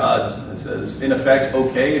rebel, and God says, in effect,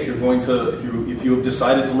 okay, if you have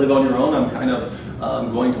decided to live on your own,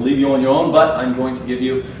 I'm going to leave you on your own, but I'm going to give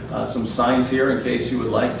you some signs here in case you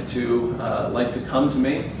would like to come to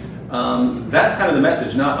me. That's kind of the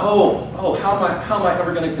message. Not how am I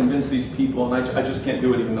ever going to convince these people? And I just can't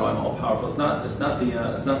do it, even though I'm all powerful. It's not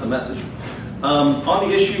the message. On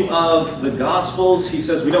the issue of the Gospels, he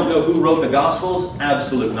says we don't know who wrote the Gospels.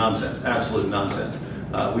 Absolute nonsense. Absolute nonsense.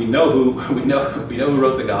 We know who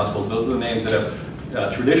wrote the Gospels. Those are the names that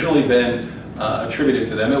have traditionally been attributed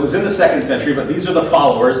to them. It was in the 2nd century, but these are the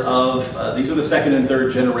followers of, these are the 2nd and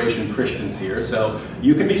 3rd generation Christians here. So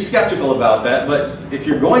you can be skeptical about that, but if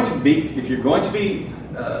you're going to be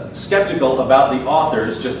skeptical about the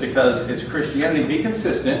authors just because it's Christianity, be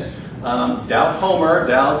consistent. Doubt Homer,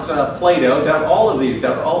 doubt Plato, doubt all of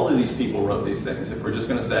these people wrote these things. If we're just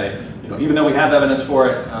going to say, even though we have evidence for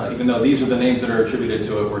it, even though these are the names that are attributed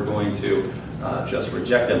to it, we're going to just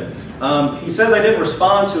reject them. He says I didn't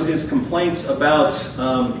respond to his complaints about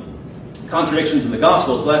contradictions in the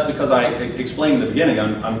Gospels. Well, that's because I explained in the beginning.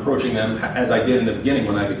 I'm approaching them as I did in the beginning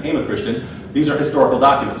when I became a Christian. These are historical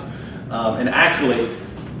documents. And actually,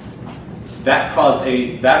 that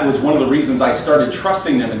was one of the reasons I started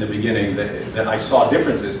trusting them in the beginning, that I saw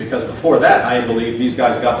differences, because before that I believed these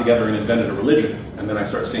guys got together and invented a religion. And then I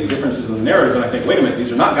start seeing differences in the narratives and I think, wait a minute,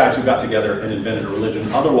 these are not guys who got together and invented a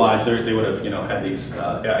religion. Otherwise they would have had these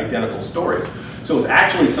identical stories. So it was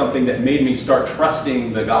actually something that made me start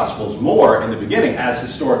trusting the Gospels more in the beginning as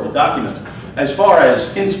historical documents. As far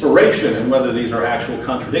as inspiration and whether these are actual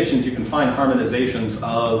contradictions, you can find harmonizations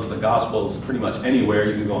of the Gospels pretty much anywhere.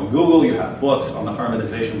 You can go on Google, you have books on the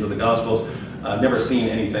harmonizations of the Gospels. I've never seen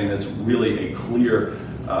anything that's really a clear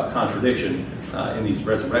contradiction in these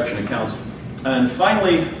resurrection accounts. And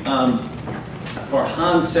finally,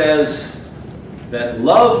 Farhan says that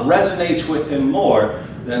love resonates with him more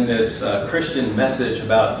than this Christian message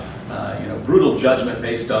about brutal judgment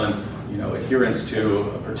based on adherence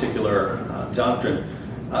to a particular doctrine.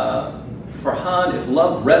 Farhan, if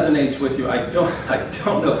love resonates with you, I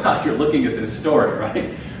don't know how you're looking at this story,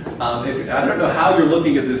 right? I don't know how you're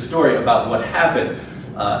looking at this story about what happened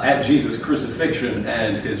at Jesus' crucifixion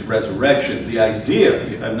and his resurrection. The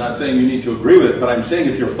idea, I'm not saying you need to agree with it, but I'm saying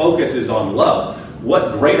if your focus is on love,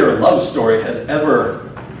 what greater love story has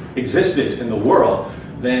ever existed in the world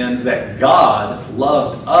than that God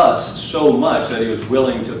loved us so much that he was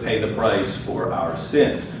willing to pay the price for our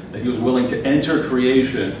sins, that he was willing to enter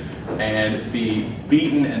creation and be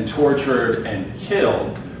beaten and tortured and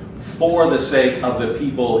killed for the sake of the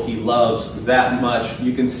people he loves that much.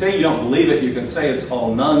 You can say you don't believe it, you can say it's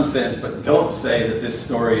all nonsense, but don't say that this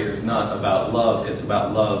story is not about love. It's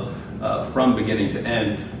about love from beginning to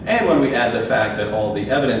end. And when we add the fact that all the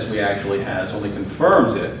evidence we actually has only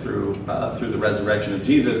confirms it through the resurrection of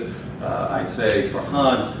Jesus, I'd say,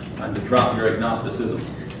 Farhan, time to drop your agnosticism.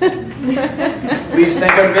 Please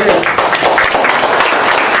thank our debaters.